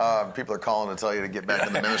 People are calling to tell you to get back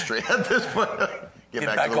in the ministry at this point. Get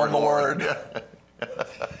back to the on the Lord. word.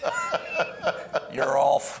 You're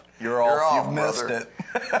off. You're off. You've missed brother.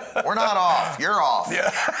 it. We're not off. You're off. Yeah.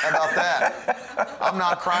 How about that? I'm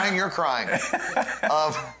not crying. You're crying.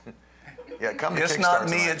 Yeah, come to It's Kickstart not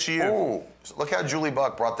me, tonight. it's you. Ooh, look how Julie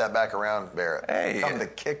Buck brought that back around, Barrett. Hey. Come to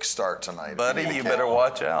Kickstart tonight. Buddy, you better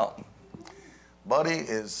watch out. Buddy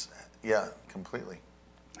is, yeah, completely.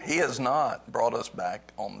 He has not brought us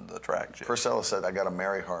back on the track yet. Priscilla said, I got a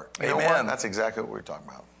merry heart. You know what? Amen. That's exactly what we were talking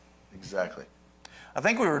about. Exactly. I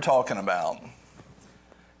think we were talking about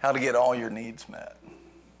how to get all your needs met.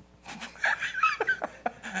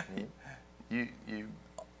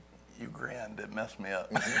 You grinned. It messed me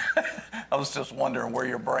up. I was just wondering where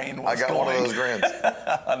your brain was I got going. one of those grins.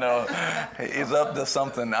 I know. He's up to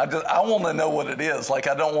something. I want to know what it is. Like,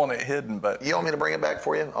 I don't want it hidden, but You want me to bring it back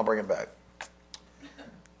for you? I'll bring it back.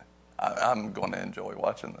 I'm going to enjoy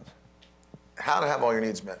watching this. How to have all your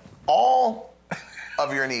needs met. All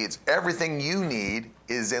of your needs, everything you need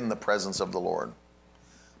is in the presence of the Lord.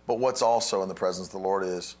 But what's also in the presence of the Lord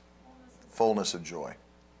is fullness of joy.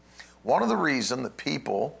 One of the reasons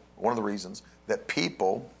that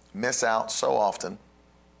people miss out so often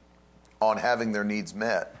on having their needs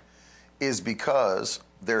met is because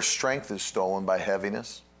their strength is stolen by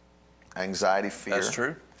heaviness, anxiety, fear. That's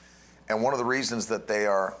true. And one of the reasons that they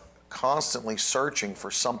are constantly searching for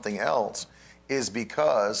something else is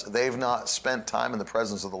because they've not spent time in the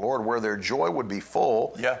presence of the Lord where their joy would be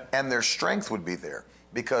full Yeah. and their strength would be there.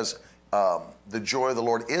 Because the joy of the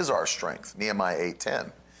Lord is our strength, Nehemiah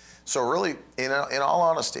 8:10. So really, in all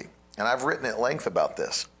honesty, and I've written at length about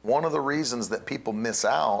this, one of the reasons that people miss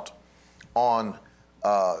out on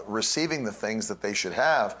receiving the things that they should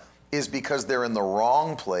have is because they're in the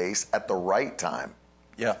wrong place at the right time.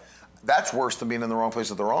 Yeah. That's worse than being in the wrong place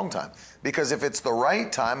at the wrong time. Because if it's the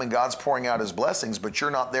right time and God's pouring out his blessings, but you're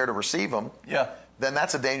not there to receive them, Yeah. then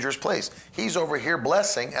that's a dangerous place. He's over here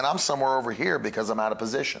blessing, and I'm somewhere over here because I'm out of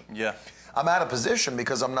position. Yeah. I'm out of position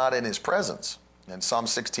because I'm not in his presence. And Psalm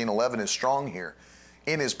 16:11 is strong here.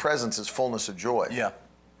 In his presence is fullness of joy. Yeah.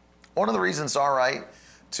 One of the reasons it's all right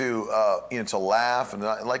to to laugh and,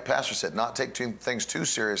 like Pastor said, not take things too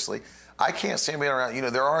seriously. I can't see anybody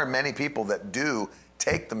around. There are many people that do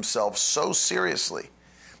take themselves so seriously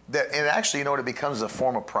that it actually, it becomes a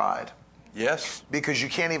form of pride. Yes. Because you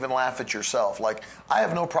can't even laugh at yourself. Like, I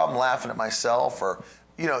have no problem laughing at myself, or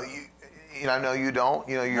I know you don't.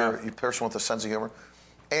 You're a person with a sense of humor,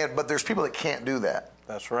 but there's people that can't do that.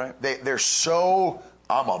 That's right. They're so,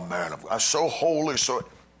 I'm a man of God, so holy, so,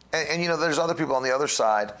 and there's other people on the other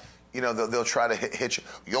side. They'll try to hit you.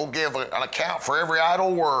 You'll give an account for every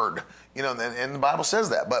idle word. And the Bible says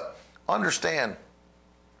that. But understand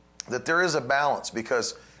that there is a balance,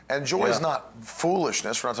 and joy is not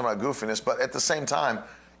foolishness. We're not talking about goofiness, but at the same time,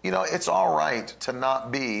 it's all right to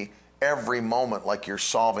not be every moment like you're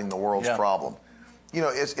solving the world's problem.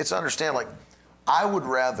 It's understand, like, I would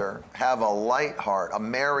rather have a light heart, a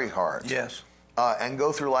merry heart. Yes. And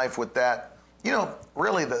go through life with that.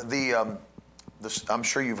 Really, I'm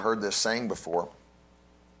sure you've heard this saying before.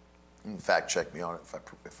 In fact, check me on it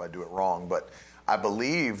if I do it wrong. But I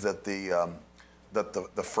believe that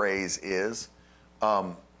the phrase is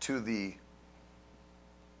to the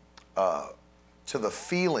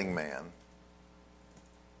feeling man,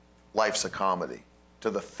 life's a comedy. To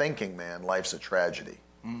the thinking man, life's a tragedy.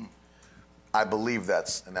 Mm. I believe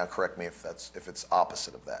that's, and now correct me if it's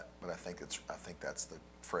opposite of that, but I think that's the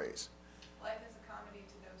phrase. Life is a comedy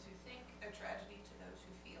to those who think, a tragedy to those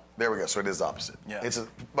who feel. There we go. So it is opposite. Yeah.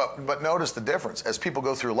 But notice the difference. As people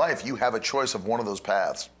go through life, you have a choice of one of those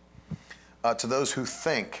paths. To those who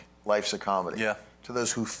think, life's a comedy. Yeah. To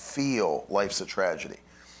those who feel, life's a tragedy.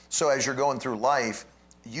 So as you're going through life,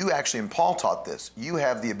 you actually, and Paul taught this, you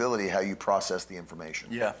have the ability how you process the information.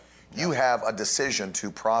 Yeah. You have a decision to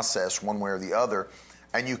process one way or the other,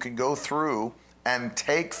 and you can go through and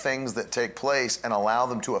take things that take place and allow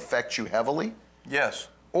them to affect you heavily. Yes.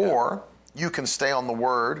 Or you can stay on the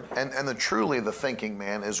Word, and truly the thinking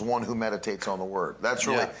man is one who meditates on the Word. That's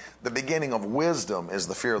really the beginning of wisdom, is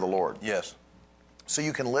the fear of the Lord. Yes. So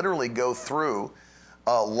you can literally go through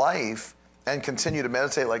life and continue to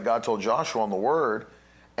meditate like God told Joshua on the Word,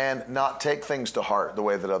 and not take things to heart the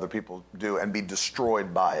way that other people do and be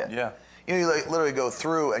destroyed by it. Yeah. You literally go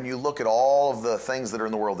through and you look at all of the things that are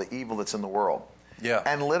in the world, the evil that's in the world. Yeah.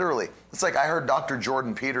 And literally, it's like I heard Dr.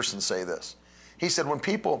 Jordan Peterson say this. He said,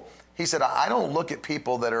 I don't look at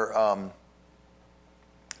people that are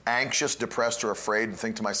anxious, depressed, or afraid and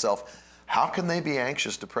think to myself, how can they be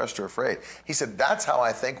anxious, depressed, or afraid? He said, that's how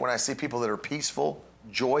I think when I see people that are peaceful,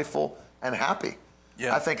 joyful, and happy.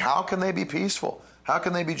 Yeah. I think, how can they be peaceful? How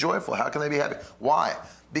can they be joyful? How can they be happy? Why?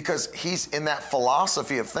 Because he's in that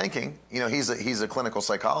philosophy of thinking. He's a clinical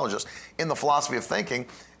psychologist in the philosophy of thinking,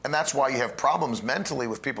 and that's why you have problems mentally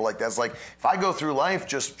with people like that. It's like, if I go through life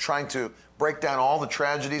just trying to break down all the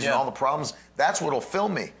tragedies and all the problems, that's what'll fill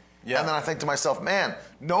me. Yeah. And then I think to myself, man,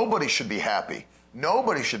 nobody should be happy.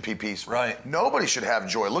 Nobody should be peaceful. Right. Nobody should have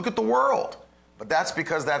joy. Look at the world. But that's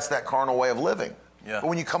because that's that carnal way of living. Yeah. But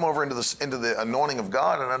when you come over into the anointing of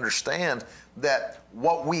God and understand that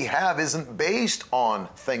what we have isn't based on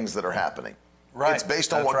things that are happening. Right. It's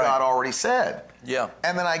based on what God already said. Yeah.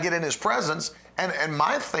 And then I get in his presence, and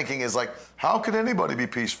my thinking is like, how could anybody be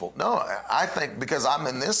peaceful? No, I think because I'm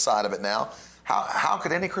in this side of it now, how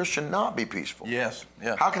could any Christian not be peaceful? Yes.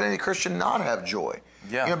 Yeah. How could any Christian not have joy?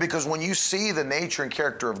 Yeah. Because when you see the nature and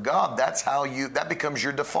character of God, that becomes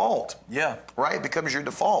your default. Yeah. Right? It becomes your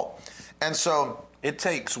default. And so it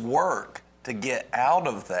takes work to get out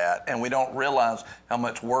of that, and we don't realize how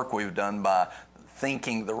much work we've done by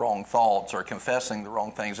thinking the wrong thoughts or confessing the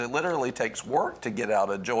wrong things. It literally takes work to get out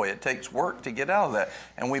of joy. It takes work to get out of that,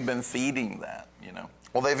 and we've been feeding that,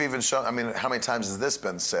 Well, they've even shown, how many times has this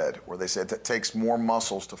been said, where they said it takes more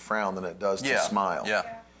muscles to frown than it does to smile?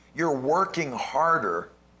 Yeah. You're working harder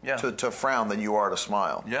to frown than you are to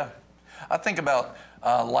smile. Yeah. I think about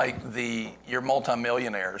your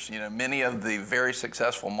multimillionaires. Many of the very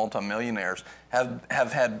successful multimillionaires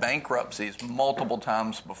have had bankruptcies multiple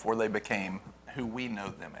times before they became who we know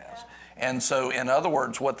them as. And so, in other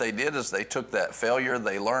words, what they did is they took that failure,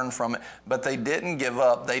 they learned from it, but they didn't give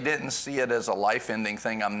up. They didn't see it as a life-ending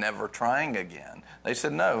thing. I'm never trying again. They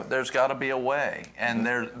said, no, there's got to be a way. And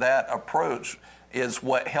that approach is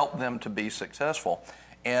what helped them to be successful.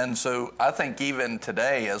 And so I think even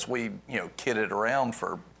today, as we kidded around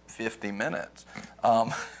for 50 minutes,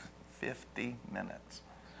 50 minutes,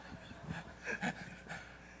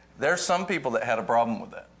 there's some people that had a problem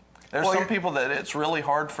with that. There's some people that it's really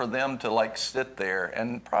hard for them to sit there,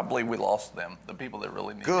 and probably we lost them, the people that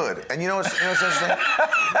really need Good. it. And you know what's interesting?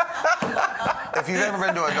 If you've ever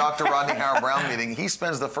been to a Dr. Rodney Howard-Browne meeting, he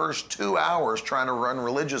spends the first 2 hours trying to run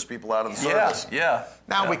religious people out of the service.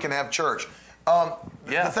 Now we can have church.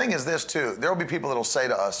 The thing is this, too. There will be people that will say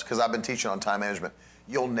to us, because I've been teaching on time management,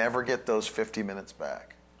 you'll never get those 50 minutes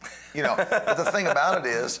back. But the thing about it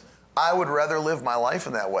is, I would rather live my life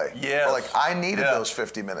in that way. Yes. I needed those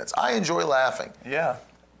 50 minutes. I enjoy laughing. Yeah.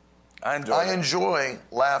 I enjoy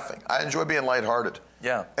laughing. I enjoy being lighthearted.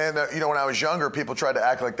 Yeah. And, when I was younger, people tried to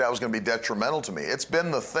act like that was going to be detrimental to me. It's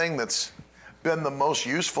been the thing that's been the most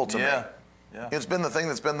useful to me. Yeah. It's been the thing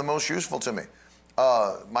that's been the most useful to me.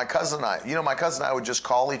 My cousin and I would just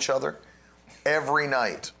call each other every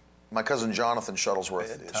night. My cousin Jonathan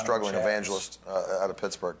Shuttlesworth, struggling evangelist out of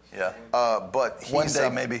Pittsburgh. Yeah. But one day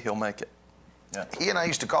maybe he'll make it. Yeah. He and I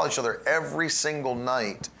used to call each other every single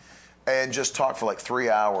night and just talk for 3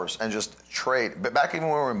 hours and just trade. But back even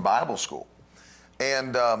when we were in Bible school,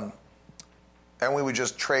 and we would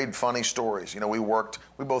just trade funny stories.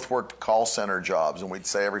 We both worked call center jobs, and we'd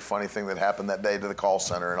say every funny thing that happened that day to the call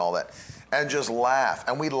center and all that. And just laugh.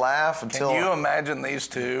 And we'd laugh until... Can you imagine these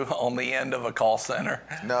two on the end of a call center?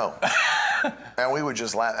 No. And we would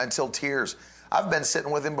just laugh until tears. I've been sitting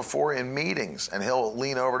with him before in meetings, and he'll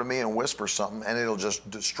lean over to me and whisper something, and it'll just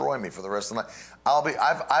destroy me for the rest of the night.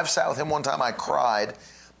 I've sat with him one time, I cried.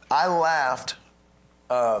 I laughed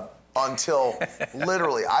until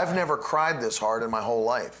literally, I've never cried this hard in my whole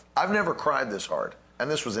life. I've never cried this hard. And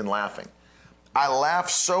this was in laughing. I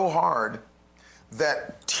laughed so hard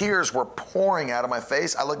that tears were pouring out of my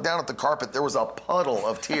face. I looked down at the carpet. There was a puddle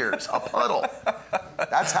of tears. A puddle.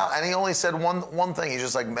 That's how. And he only said one thing. He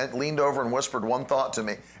just leaned over and whispered one thought to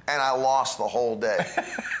me, and I lost the whole day.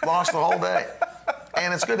 Lost the whole day.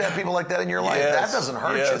 And it's good to have people like that in your life. Yes. That doesn't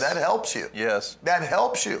hurt you. That helps you. Yes. That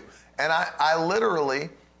helps you. And I literally,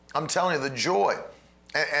 I'm telling you, the joy.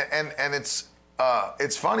 And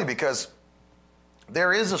it's funny because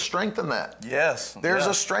there is a strength in that. Yes. There's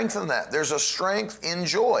a strength in that. There's a strength in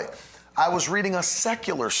joy. I was reading a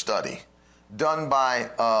secular study done by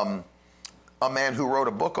a man who wrote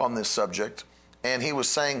a book on this subject, and he was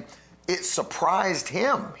saying it surprised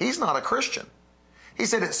him. He's not a Christian. He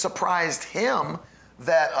said it surprised him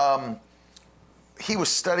that he was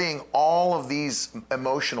studying all of these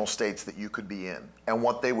emotional states that you could be in and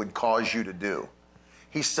what they would cause you to do.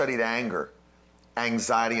 He studied anger,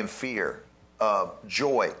 anxiety and fear,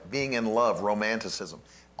 joy, being in love, romanticism,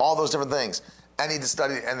 all those different things. And he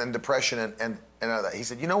studied, and then depression and all that. He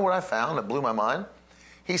said, you know what I found that blew my mind?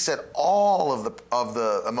 He said all of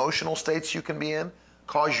the emotional states you can be in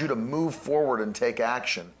cause you to move forward and take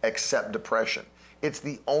action, except depression. It's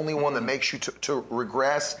the only one that makes you to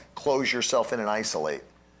regress, close yourself in, and isolate.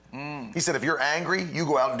 He said, if you're angry, you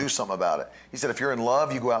go out and do something about it. He said, if you're in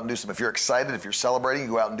love, you go out and do something. If you're excited, if you're celebrating, you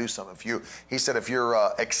go out and do something. He said, if you're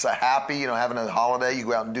happy, having a holiday, you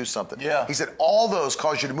go out and do something. Yeah. He said, all those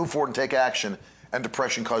cause you to move forward and take action, and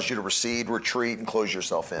depression caused you to recede, retreat, and close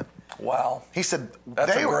yourself in. Wow. He said,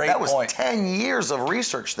 That's a great that was point. 10 years of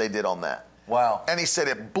research they did on that. Wow. And he said,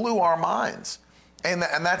 it blew our minds. And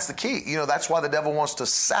that's the key. That's why the devil wants to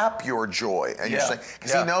sap your joy. And you're saying,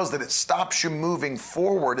 because he knows that it stops you moving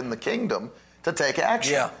forward in the kingdom to take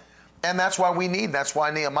action. Yeah. And that's why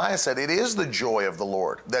Nehemiah said, it is the joy of the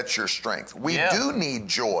Lord that's your strength. We do need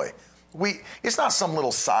joy. It's not some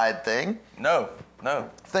little side thing. No.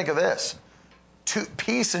 Think of this.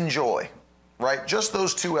 Peace and joy, right? Just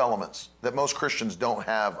those two elements that most Christians don't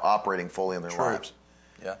have operating fully in their lives.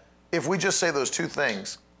 Yeah. If we just say those two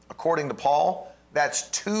things, according to Paul, that's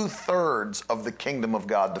 2/3 of the kingdom of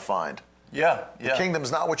God defined. Yeah. The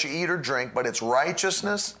kingdom's not what you eat or drink, but it's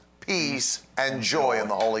righteousness, peace, and joy in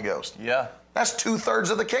the Holy Ghost. Yeah. That's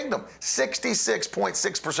 2/3 of the kingdom.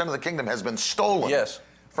 66.6% of the kingdom has been stolen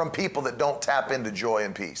from people that don't tap into joy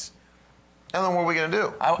and peace. And then what are we going to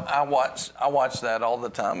do? I watch that all the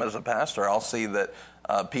time as a pastor. I'll see that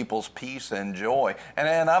people's peace and joy,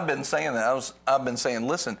 and I've been saying that. I've been saying,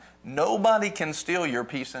 listen, nobody can steal your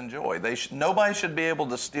peace and joy. Nobody should be able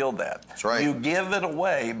to steal that. That's right. You give it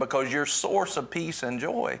away because your source of peace and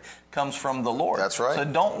joy comes from the Lord. That's right. So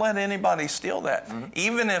don't let anybody steal that. Mm-hmm.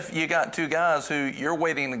 Even if you got two guys who you're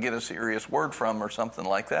waiting to get a serious word from or something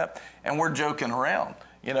like that, and we're joking around.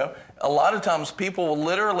 You know, a lot of times people will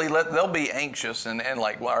literally they'll be anxious and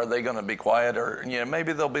like, well, are they going to be quiet? Or, you know,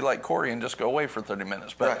 maybe they'll be like Corey and just go away for 30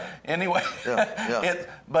 minutes. But anyway,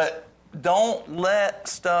 but don't let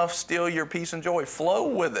stuff steal your peace and joy. Flow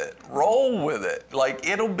with it. Roll with it. Like,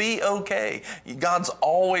 it'll be okay. God's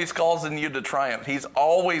always causing you to triumph. He's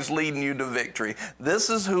always leading you to victory.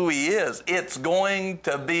 This is who He is. It's going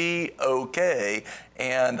to be okay.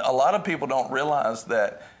 And a lot of people don't realize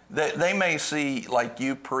that. They may see like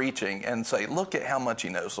you preaching and say, look at how much he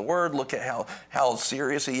knows the Word, look at how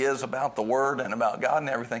serious he is about the Word and about God and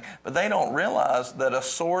everything. But they don't realize that a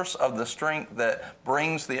source of the strength that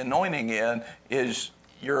brings the anointing in is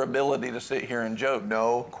your ability to sit here and joke.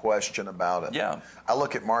 No question about it. Yeah. I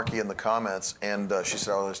look at Marky in the comments, and she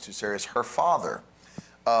said, oh, that's too serious. Her father,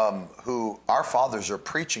 who our fathers are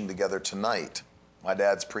preaching together tonight. My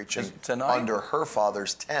dad's preaching under her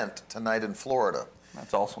father's tent tonight in Florida.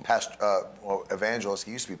 That's awesome. Evangelist.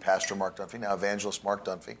 He used to be Pastor Mark Dunphy, now Evangelist Mark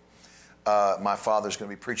Dunphy. My father's going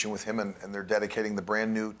to be preaching with him, and they're dedicating the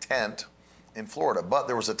brand new tent in Florida. But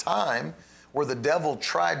there was a time where the devil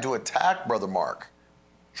tried to attack Brother Mark,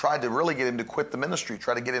 tried to really get him to quit the ministry,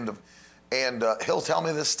 try to get him to... And he'll tell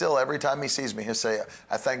me this still every time he sees me. He'll say,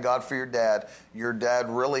 I thank God for your dad. Your dad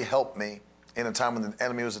really helped me in a time when the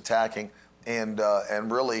enemy was attacking, and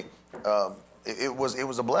really... It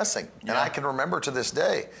was a blessing, and I can remember to this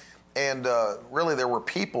day. And really, there were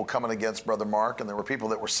people coming against Brother Mark, and there were people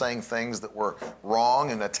that were saying things that were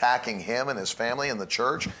wrong and attacking him and his family and the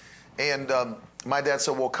church. And my dad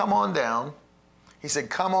said, well, come on down. He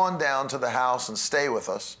said, come on down to the house and stay with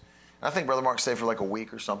us. And I think Brother Mark stayed for like a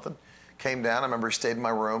week or something. Came down. I remember he stayed in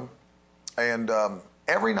my room. And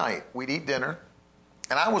every night, we'd eat dinner.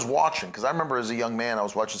 And I was watching, because I remember as a young man, I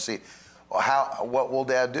was watching to see, what will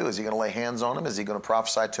Dad do? Is he going to lay hands on him? Is he going to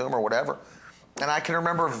prophesy to him or whatever? And I can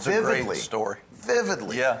remember vividly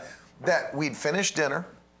that we'd finish dinner,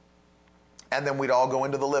 and then we'd all go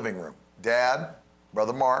into the living room. Dad,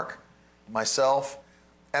 Brother Mark, myself,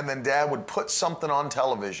 and then Dad would put something on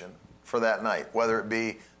television for that night, whether it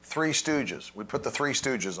be Three Stooges. We'd put the Three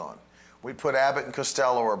Stooges on. We'd put Abbott and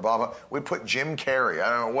Costello or Baba. We'd put Jim Carrey. I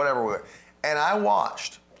don't know, whatever. And I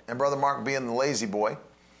watched, and Brother Mark being the lazy boy,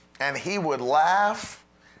 and he would laugh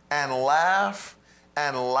and laugh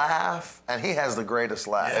and laugh, and he has the greatest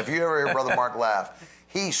laugh. If you ever hear Brother Mark laugh,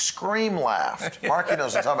 he scream laughed. Marky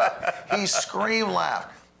knows what I'm talking about. He scream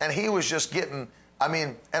laughed, and he was just getting,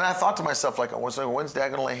 and I thought to myself, like, when's Dad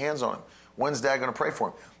going to lay hands on him? When's Dad going to pray for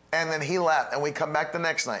him? And then he laughed, and we'd come back the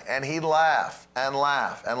next night, and he'd laugh and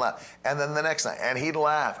laugh and laugh. And then the next night, and he'd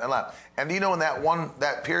laugh and laugh. And you know, in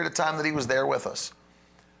that period of time that he was there with us,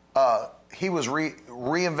 he was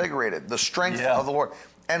reinvigorated, the strength of the Lord.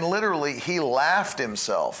 And literally, he laughed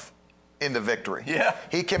himself into victory. Yeah.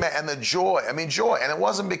 He came out, and the joy, joy. And it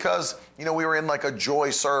wasn't because, we were in like a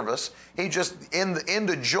joy service. He just,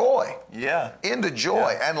 into joy. Yeah. Into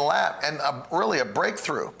joy and laugh, and really a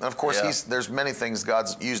breakthrough. And of course, there's many things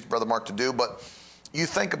God's used Brother Mark to do, but you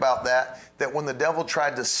think about that when the devil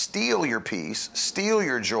tried to steal your peace, steal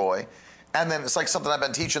your joy, and then it's like something I've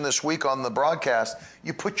been teaching this week on the broadcast.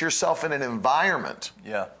 You put yourself in an environment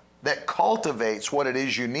that cultivates what it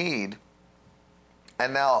is you need.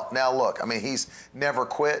 And now look, he's never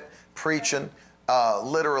quit preaching,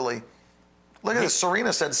 literally. Look at this.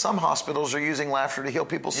 Serena said some hospitals are using laughter to heal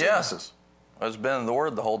people's sicknesses. It's been in the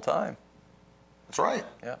Word the whole time. That's right.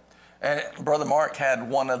 Yeah. And Brother Mark had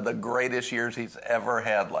one of the greatest years he's ever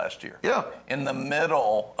had last year. Yeah. In the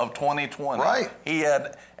middle of 2020. Right. He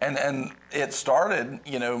had, and it started,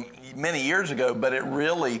 many years ago, but it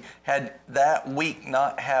really had that week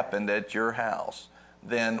not happened at your house,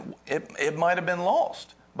 then it might have been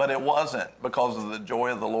lost. But it wasn't, because of the joy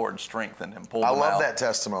of the Lord strengthened him, pulled him out. I love that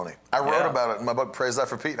testimony. I wrote about it in my book, Praise God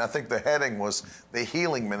for Pete, and I think the heading was The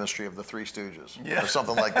Healing Ministry of the Three Stooges, or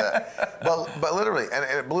something like that. But literally, and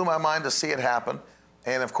it blew my mind to see it happen.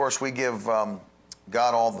 And of course, we give God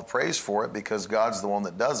all the praise for it, because God's the one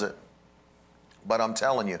that does it. But I'm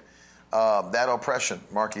telling you, that oppression,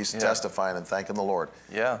 Marky's testifying and thanking the Lord.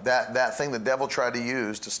 Yeah. That thing the devil tried to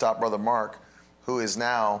use to stop Brother Mark, who is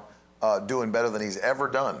now doing better than he's ever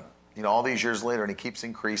done, all these years later, and he keeps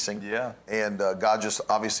increasing. Yeah. And God just,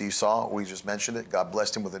 obviously you saw, we just mentioned it, God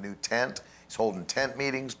blessed him with a new tent. He's holding tent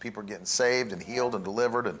meetings. People are getting saved and healed and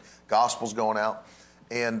delivered, and gospel's going out.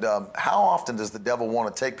 And how often does the devil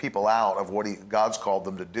want to take people out of what God's called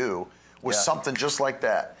them to do with something just like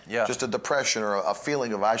that? Yeah. Just a depression or a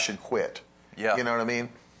feeling of I should quit. Yeah. You know what I mean?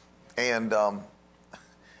 And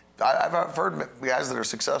I've heard guys that are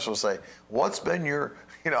successful say, what's been your,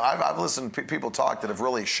 I've listened to people talk that have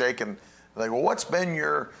really shaken, like, well, what's been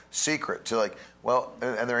your secret to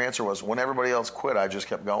and their answer was, when everybody else quit, I just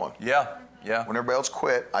kept going. Yeah. Yeah. When everybody else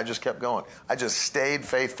quit, I just kept going. I just stayed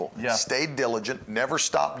faithful, stayed diligent, never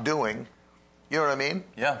stopped doing. You know what I mean?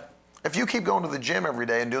 Yeah. If you keep going to the gym every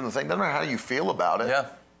day and doing the thing, doesn't matter how you feel about it,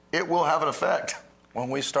 it will have an effect. When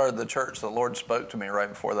we started the church, the Lord spoke to me right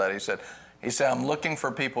before that. He said, I'm looking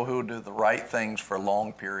for people who do the right things for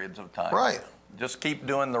long periods of time. Right. Just keep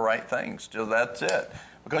doing the right things. That's it.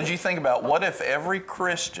 Because you think about, what if every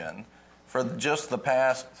Christian for just the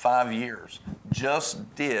past 5 years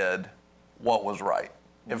just did what was right?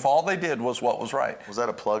 If all they did was what was right. Was that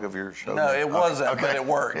a plug of your show? No, it wasn't, but it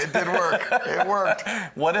worked. It did work. It worked.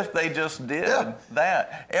 What if they just did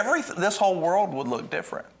that? This whole world would look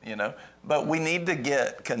different, But we need to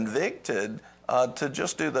get convicted to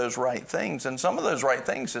just do those right things. And some of those right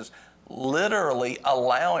things is literally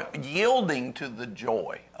yielding to the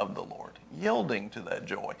joy of the Lord. Yielding to that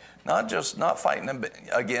joy. Not fighting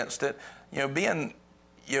against it. I'm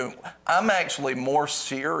actually more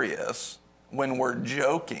serious when we're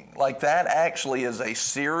joking. Like, that actually is a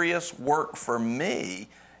serious work for me.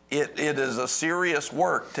 It is a serious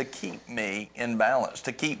work to keep me in balance,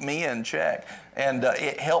 to keep me in check. And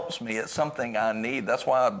it helps me. It's something I need. That's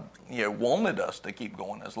why I wanted us to keep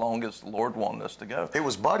going as long as the Lord wanted us to go. It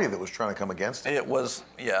was Buddy that was trying to come against it. It was,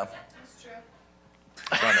 That's true.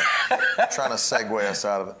 Trying to segue us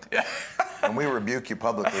out of it. Yeah. And we rebuke you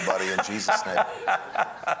publicly, Buddy, in Jesus' name.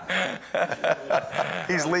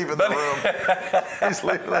 He's leaving the room. He's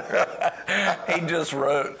leaving the room. He just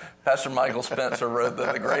wrote, Pastor Michael Spencer wrote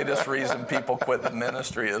that the greatest reason people quit the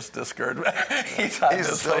ministry is discouragement. He's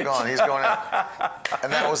still gone. He's going out.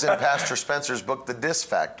 And that was in Pastor Spencer's book, The Dis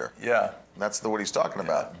Factor. Yeah. That's what he's talking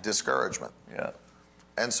about, discouragement. Yeah.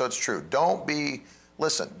 And so it's true. Don't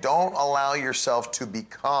allow yourself to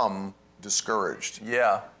become discouraged.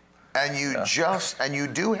 Yeah. And you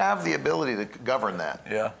do have the ability to govern that.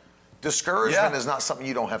 Yeah. Discouragement is not something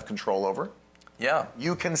you don't have control over. Yeah.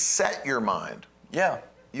 You can set your mind. Yeah.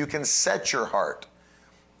 You can set your heart.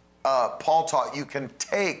 Paul taught you can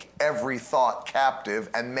take every thought captive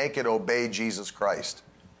and make it obey Jesus Christ.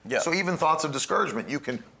 Yeah. So even thoughts of discouragement, you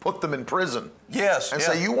can put them in prison. Yes. And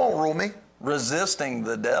say, you won't rule me. Resisting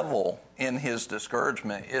the devil in his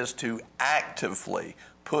discouragement is to actively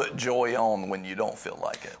put joy on when you don't feel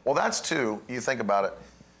like it. Well, that's too, you think about it,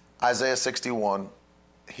 Isaiah 61,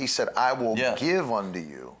 he said, I will give unto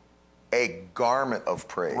you a garment of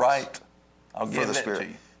praise. Right. I'll give the it Spirit. to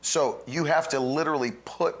you. So you have to literally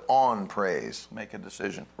put on praise. Make a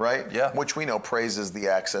decision. Right? Yeah. Which we know praise is the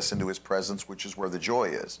access into his presence, which is where the joy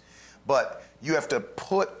is. But you have to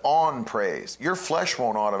put on praise. Your flesh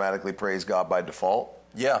won't automatically praise God by default.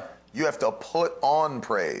 Yeah. You have to put on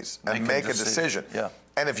praise and make a decision. Yeah.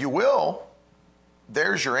 And if you will,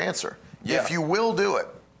 there's your answer. Yeah. If you will do it.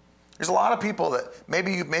 There's a lot of people that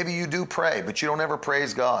maybe you do pray, but you don't ever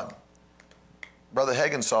praise God. Brother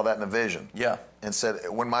Hagin saw that in a vision. Yeah. And said,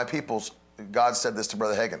 God said this to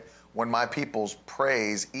Brother Hagin, when my people's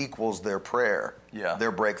praise equals their prayer,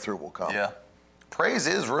 their breakthrough will come. Yeah. Praise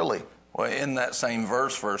is really. Well, in that same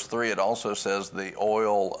verse 3, it also says the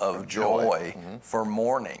oil of joy for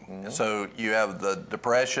mourning. Mm-hmm. So you have the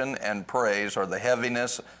depression and praise, or the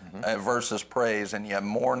heaviness versus praise, and you have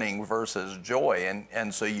mourning versus joy.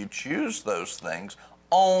 And so you choose those things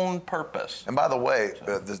on purpose. And by the way,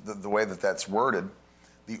 the way that's worded,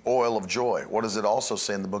 the oil of joy, what does it also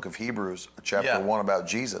say in the book of Hebrews, chapter 1, about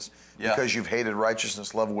Jesus? Because you've hated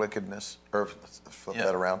righteousness, loved wickedness, or flip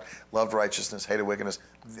that around, loved righteousness, hated wickedness,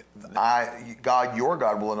 God, your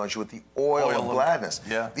God, will anoint you with the oil of gladness.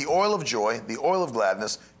 The oil of joy, the oil of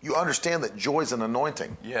gladness, you understand that joy is an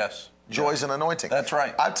anointing. Yes. Joy is an anointing. That's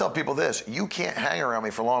right. I tell people this, you can't hang around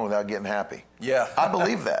me for long without getting happy. Yeah. I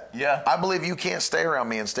believe that. Yeah. I believe you can't stay around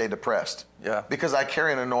me and stay depressed. Yeah. Because I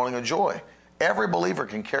carry an anointing of joy. Every believer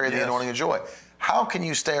can carry the anointing of joy. How can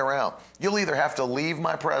you stay around? You'll either have to leave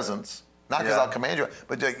my presence, not because I'll command you,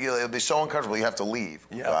 but it'll be so uncomfortable you have to leave.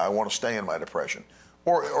 Yeah. I want to stay in my depression.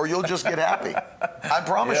 Or you'll just get happy. I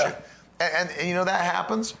promise you. And you know that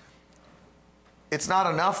happens. It's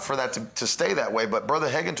not enough for that to stay that way, but Brother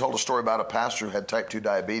Hagin told a story about a pastor who had type 2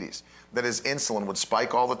 diabetes, that his insulin would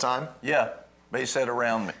spike all the time. Yeah, but he said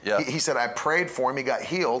around me. Yeah. He said, I prayed for him, he got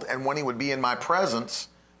healed, and when he would be in my presence,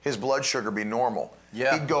 his blood sugar be normal.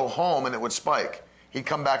 Yeah. He'd go home and it would spike. He'd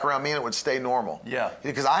come back around me and it would stay normal. Yeah.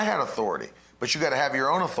 Because I had authority, but you got to have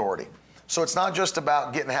your own authority. So it's not just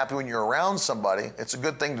about getting happy when you're around somebody. It's a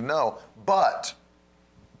good thing to know, but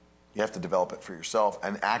you have to develop it for yourself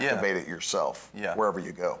and activate it yourself wherever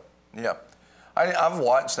you go. Yeah. I've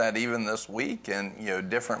watched that even this week, and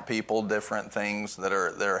different people, different things that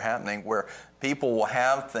are happening, where people will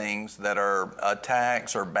have things that are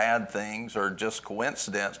attacks or bad things or just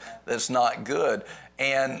coincidence that's not good,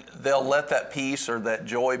 and they'll let that peace or that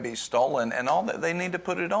joy be stolen, and all that they need to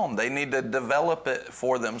put it on. They need to develop it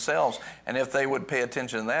for themselves, and if they would pay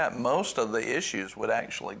attention to that, most of the issues would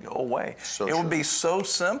actually go away. It would be so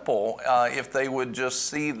simple if they would just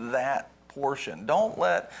see that portion.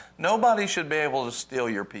 Nobody should be able to steal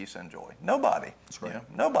your peace and joy. Nobody. That's right.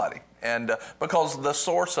 Nobody. And because the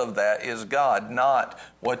source of that is God, not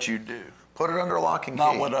what you do. Put it under lock and key.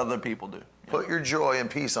 Not what other people do. Put your joy and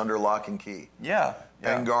peace under lock and key. Yeah.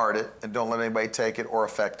 And guard it, and don't let anybody take it or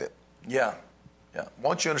affect it. Yeah. Yeah.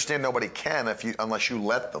 Once you understand nobody can, unless you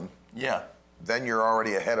let them. Yeah. Then you're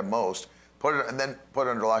already ahead of most. Put it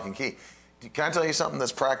under lock and key. Can I tell you something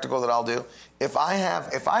that's practical that I'll do? If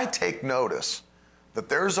I take notice that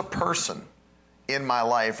there's a person in my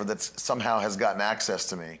life or that somehow has gotten access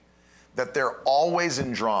to me, that they're always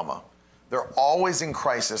in drama, they're always in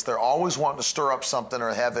crisis, they're always wanting to stir up something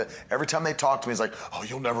or have it. Every time they talk to me, it's like, oh,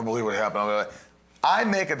 you'll never believe what happened. I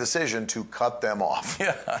make a decision to cut them off.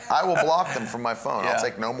 Yeah. I will block them from my phone. Yeah. I'll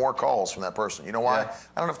take no more calls from that person. You know why? Yeah.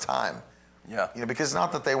 I don't have time. Yeah. Because it's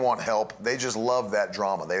not that they want help. They just love that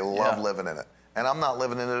drama. They love living in it. And I'm not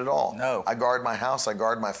living in it at all. No. I guard my house. I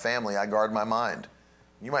guard my family. I guard my mind.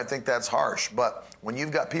 You might think that's harsh, but when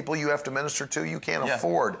you've got people you have to minister to, you can't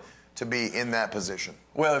afford to be in that position.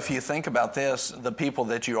 Well, if you think about this, the people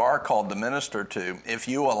that you are called to minister to, if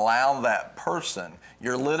you allow that person,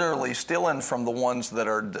 you're literally stealing from the ones that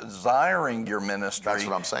are desiring your ministry. That's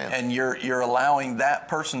what I'm saying. And you're allowing that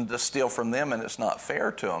person to steal from them, and it's not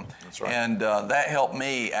fair to them. That's right. And that helped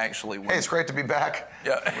me actually. Hey, it's great to be back.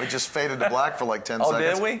 Yeah. We just faded to black for like 10 Oh,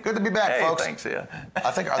 seconds. did we? Good to be back, hey, folks. Thanks, yeah. I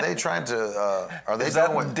think, are they trying to, are they Is doing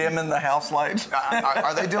that what... dimming the house lights?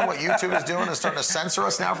 Are they doing what YouTube is doing and starting to censor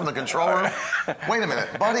us now from the control room? Wait a minute.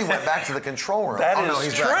 Buddy went back to the control room. That no, is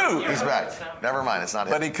he's true. Back. He's back. Never mind. It's not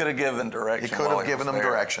him. But he could have given direction. He could have given them there.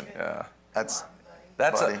 direction. Yeah. That's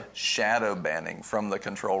Buddy. A shadow banning from the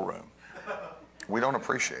control room. We don't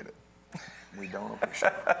appreciate it. We don't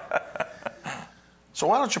appreciate it. So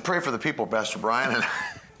why don't you pray for the people, Pastor Brian, and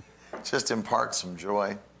just impart some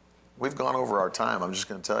joy. We've gone over our time. I'm just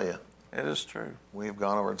going to tell you. It is true. We've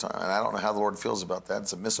gone over time, and I don't know how the Lord feels about that.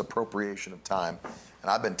 It's a misappropriation of time, and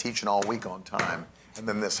I've been teaching all week on time, and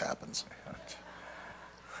then this happens.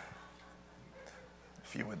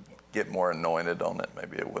 If you would get more anointed on it,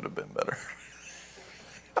 maybe it would have been better.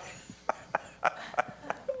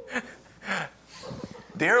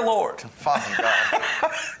 Dear Lord, Father God.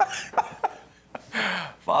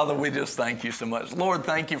 Father, we just thank you so much. Lord,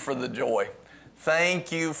 thank you for the joy.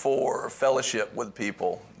 Thank you for fellowship with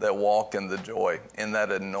people that walk in the joy, in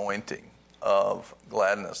that anointing of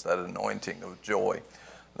gladness, that anointing of joy,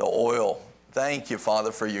 the oil. Thank you,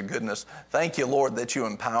 Father, for your goodness. Thank you, Lord, that you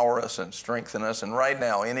empower us and strengthen us. And right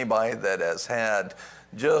now, anybody that has had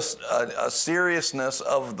just a seriousness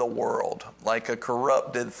of the world, like a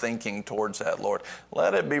corrupted thinking towards that, Lord,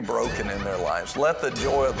 let it be broken in their lives. Let the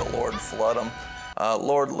joy of the Lord flood them.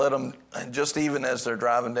 Lord, let them, just even as they're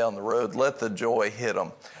driving down the road, let the joy hit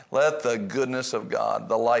them. Let the goodness of God,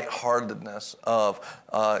 the lightheartedness of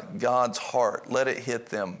God's heart, let it hit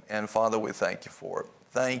them. And Father, we thank you for it.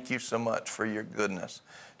 Thank you so much for your goodness.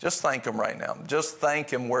 Just thank him right now. Just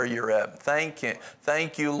thank him where you're at. Thank him.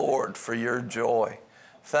 Thank you, Lord, for your joy.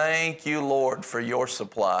 Thank you, Lord, for your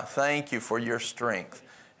supply. Thank you for your strength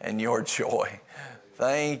and your joy.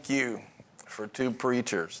 Thank you for two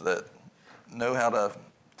preachers that know how to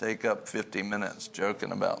take up 50 minutes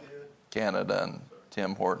joking about Canada and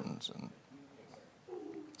Tim Hortons and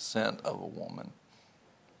scent of a woman.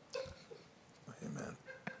 Amen.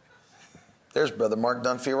 There's Brother Mark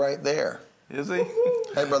Dunphy right there. Is he?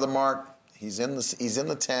 Hey, Brother Mark. He's in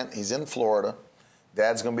the tent. He's in Florida.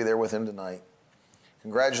 Dad's going to be there with him tonight.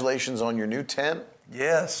 Congratulations on your new tent.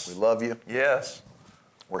 Yes. We love you. Yes.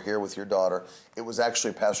 We're here with your daughter. It was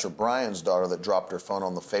actually Pastor Brian's daughter that dropped her phone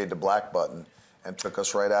on the fade to black button and took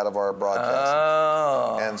us right out of our broadcast.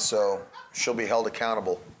 Oh. And so she'll be held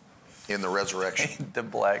accountable in the resurrection. The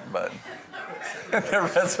black button.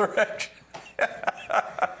 The resurrection.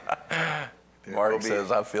 Mark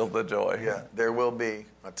says, I feel the joy. Yeah, there will be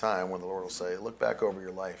a time when the Lord will say, look back over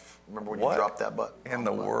your life. Remember when What you dropped that button? in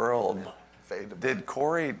the world fade to black. Did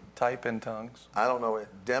Corey type in tongues? I don't know.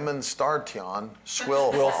 Demonstration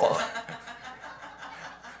swillfall.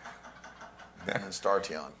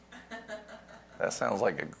 Demonstration. That sounds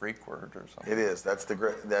like a Greek word or something. It is. That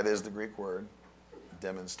is the Greek word.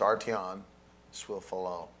 Demonstration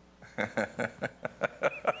swillfall. I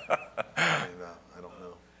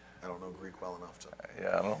don't know Greek well enough to.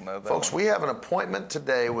 Yeah, I don't know that. Folks, one. we have an appointment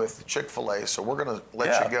today with Chick-fil-A, so we're going to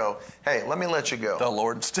let you go. Hey, let me let you go. The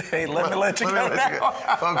Lord's Day. Let me let you go now.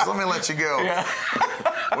 Folks, let me let you go. Yeah.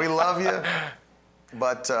 We love you,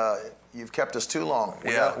 but you've kept us too long.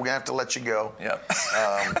 We're going to have to let you go. Yep.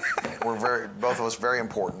 We're both of us very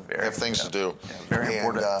important. We have things to do. Yeah, very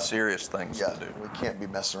important, serious things to do. We can't be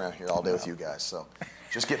messing around here all day with you guys. So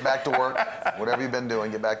just get back to work. Whatever you've been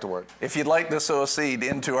doing, get back to work. If you'd like to sow a seed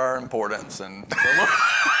into our importance, and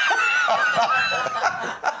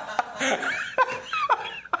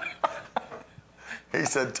he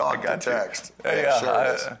said, "Talk to text." Yeah,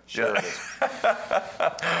 sure it is.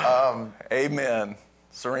 Amen.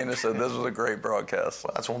 Serena said this was a great broadcast.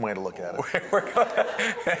 That's one way to look at it.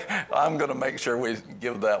 I'm going to make sure we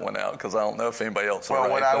give that one out because I don't know if anybody else will. Well,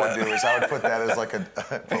 what I would do is I would put that as like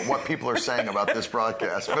what people are saying about this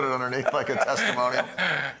broadcast. Put it underneath like a testimonial.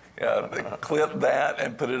 Yeah, clip that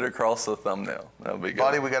and put it across the thumbnail. That'll be good.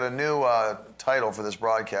 Buddy, we got a new title for this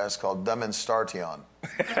broadcast called Demonstration.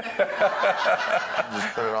 Just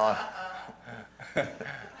put it on.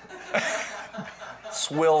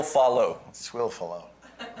 Swill follow. Swillfallow.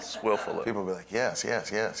 Swillfallow. People will be like, yes.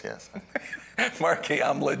 Marky,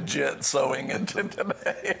 I'm legit sewing into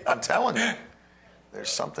today. I'm telling you, there's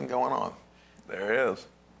something going on. There is.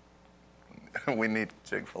 We need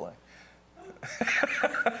Chick-fil-A.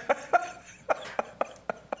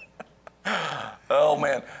 Oh,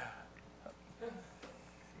 man.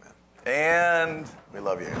 And We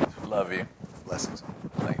love you. love you. Blessings.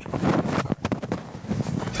 Thank you.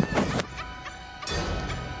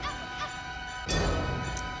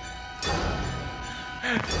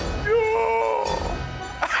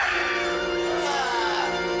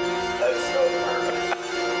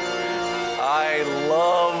 I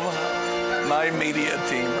love my media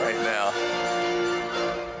team right now.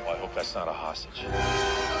 Well, I hope that's not a hostage.